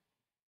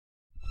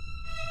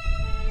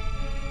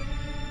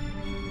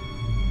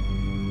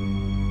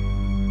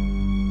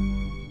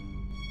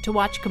 To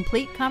watch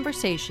complete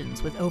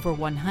conversations with over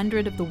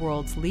 100 of the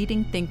world's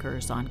leading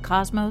thinkers on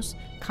cosmos,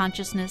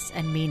 consciousness,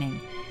 and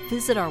meaning,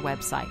 visit our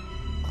website,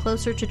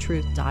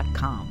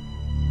 closertotruth.com.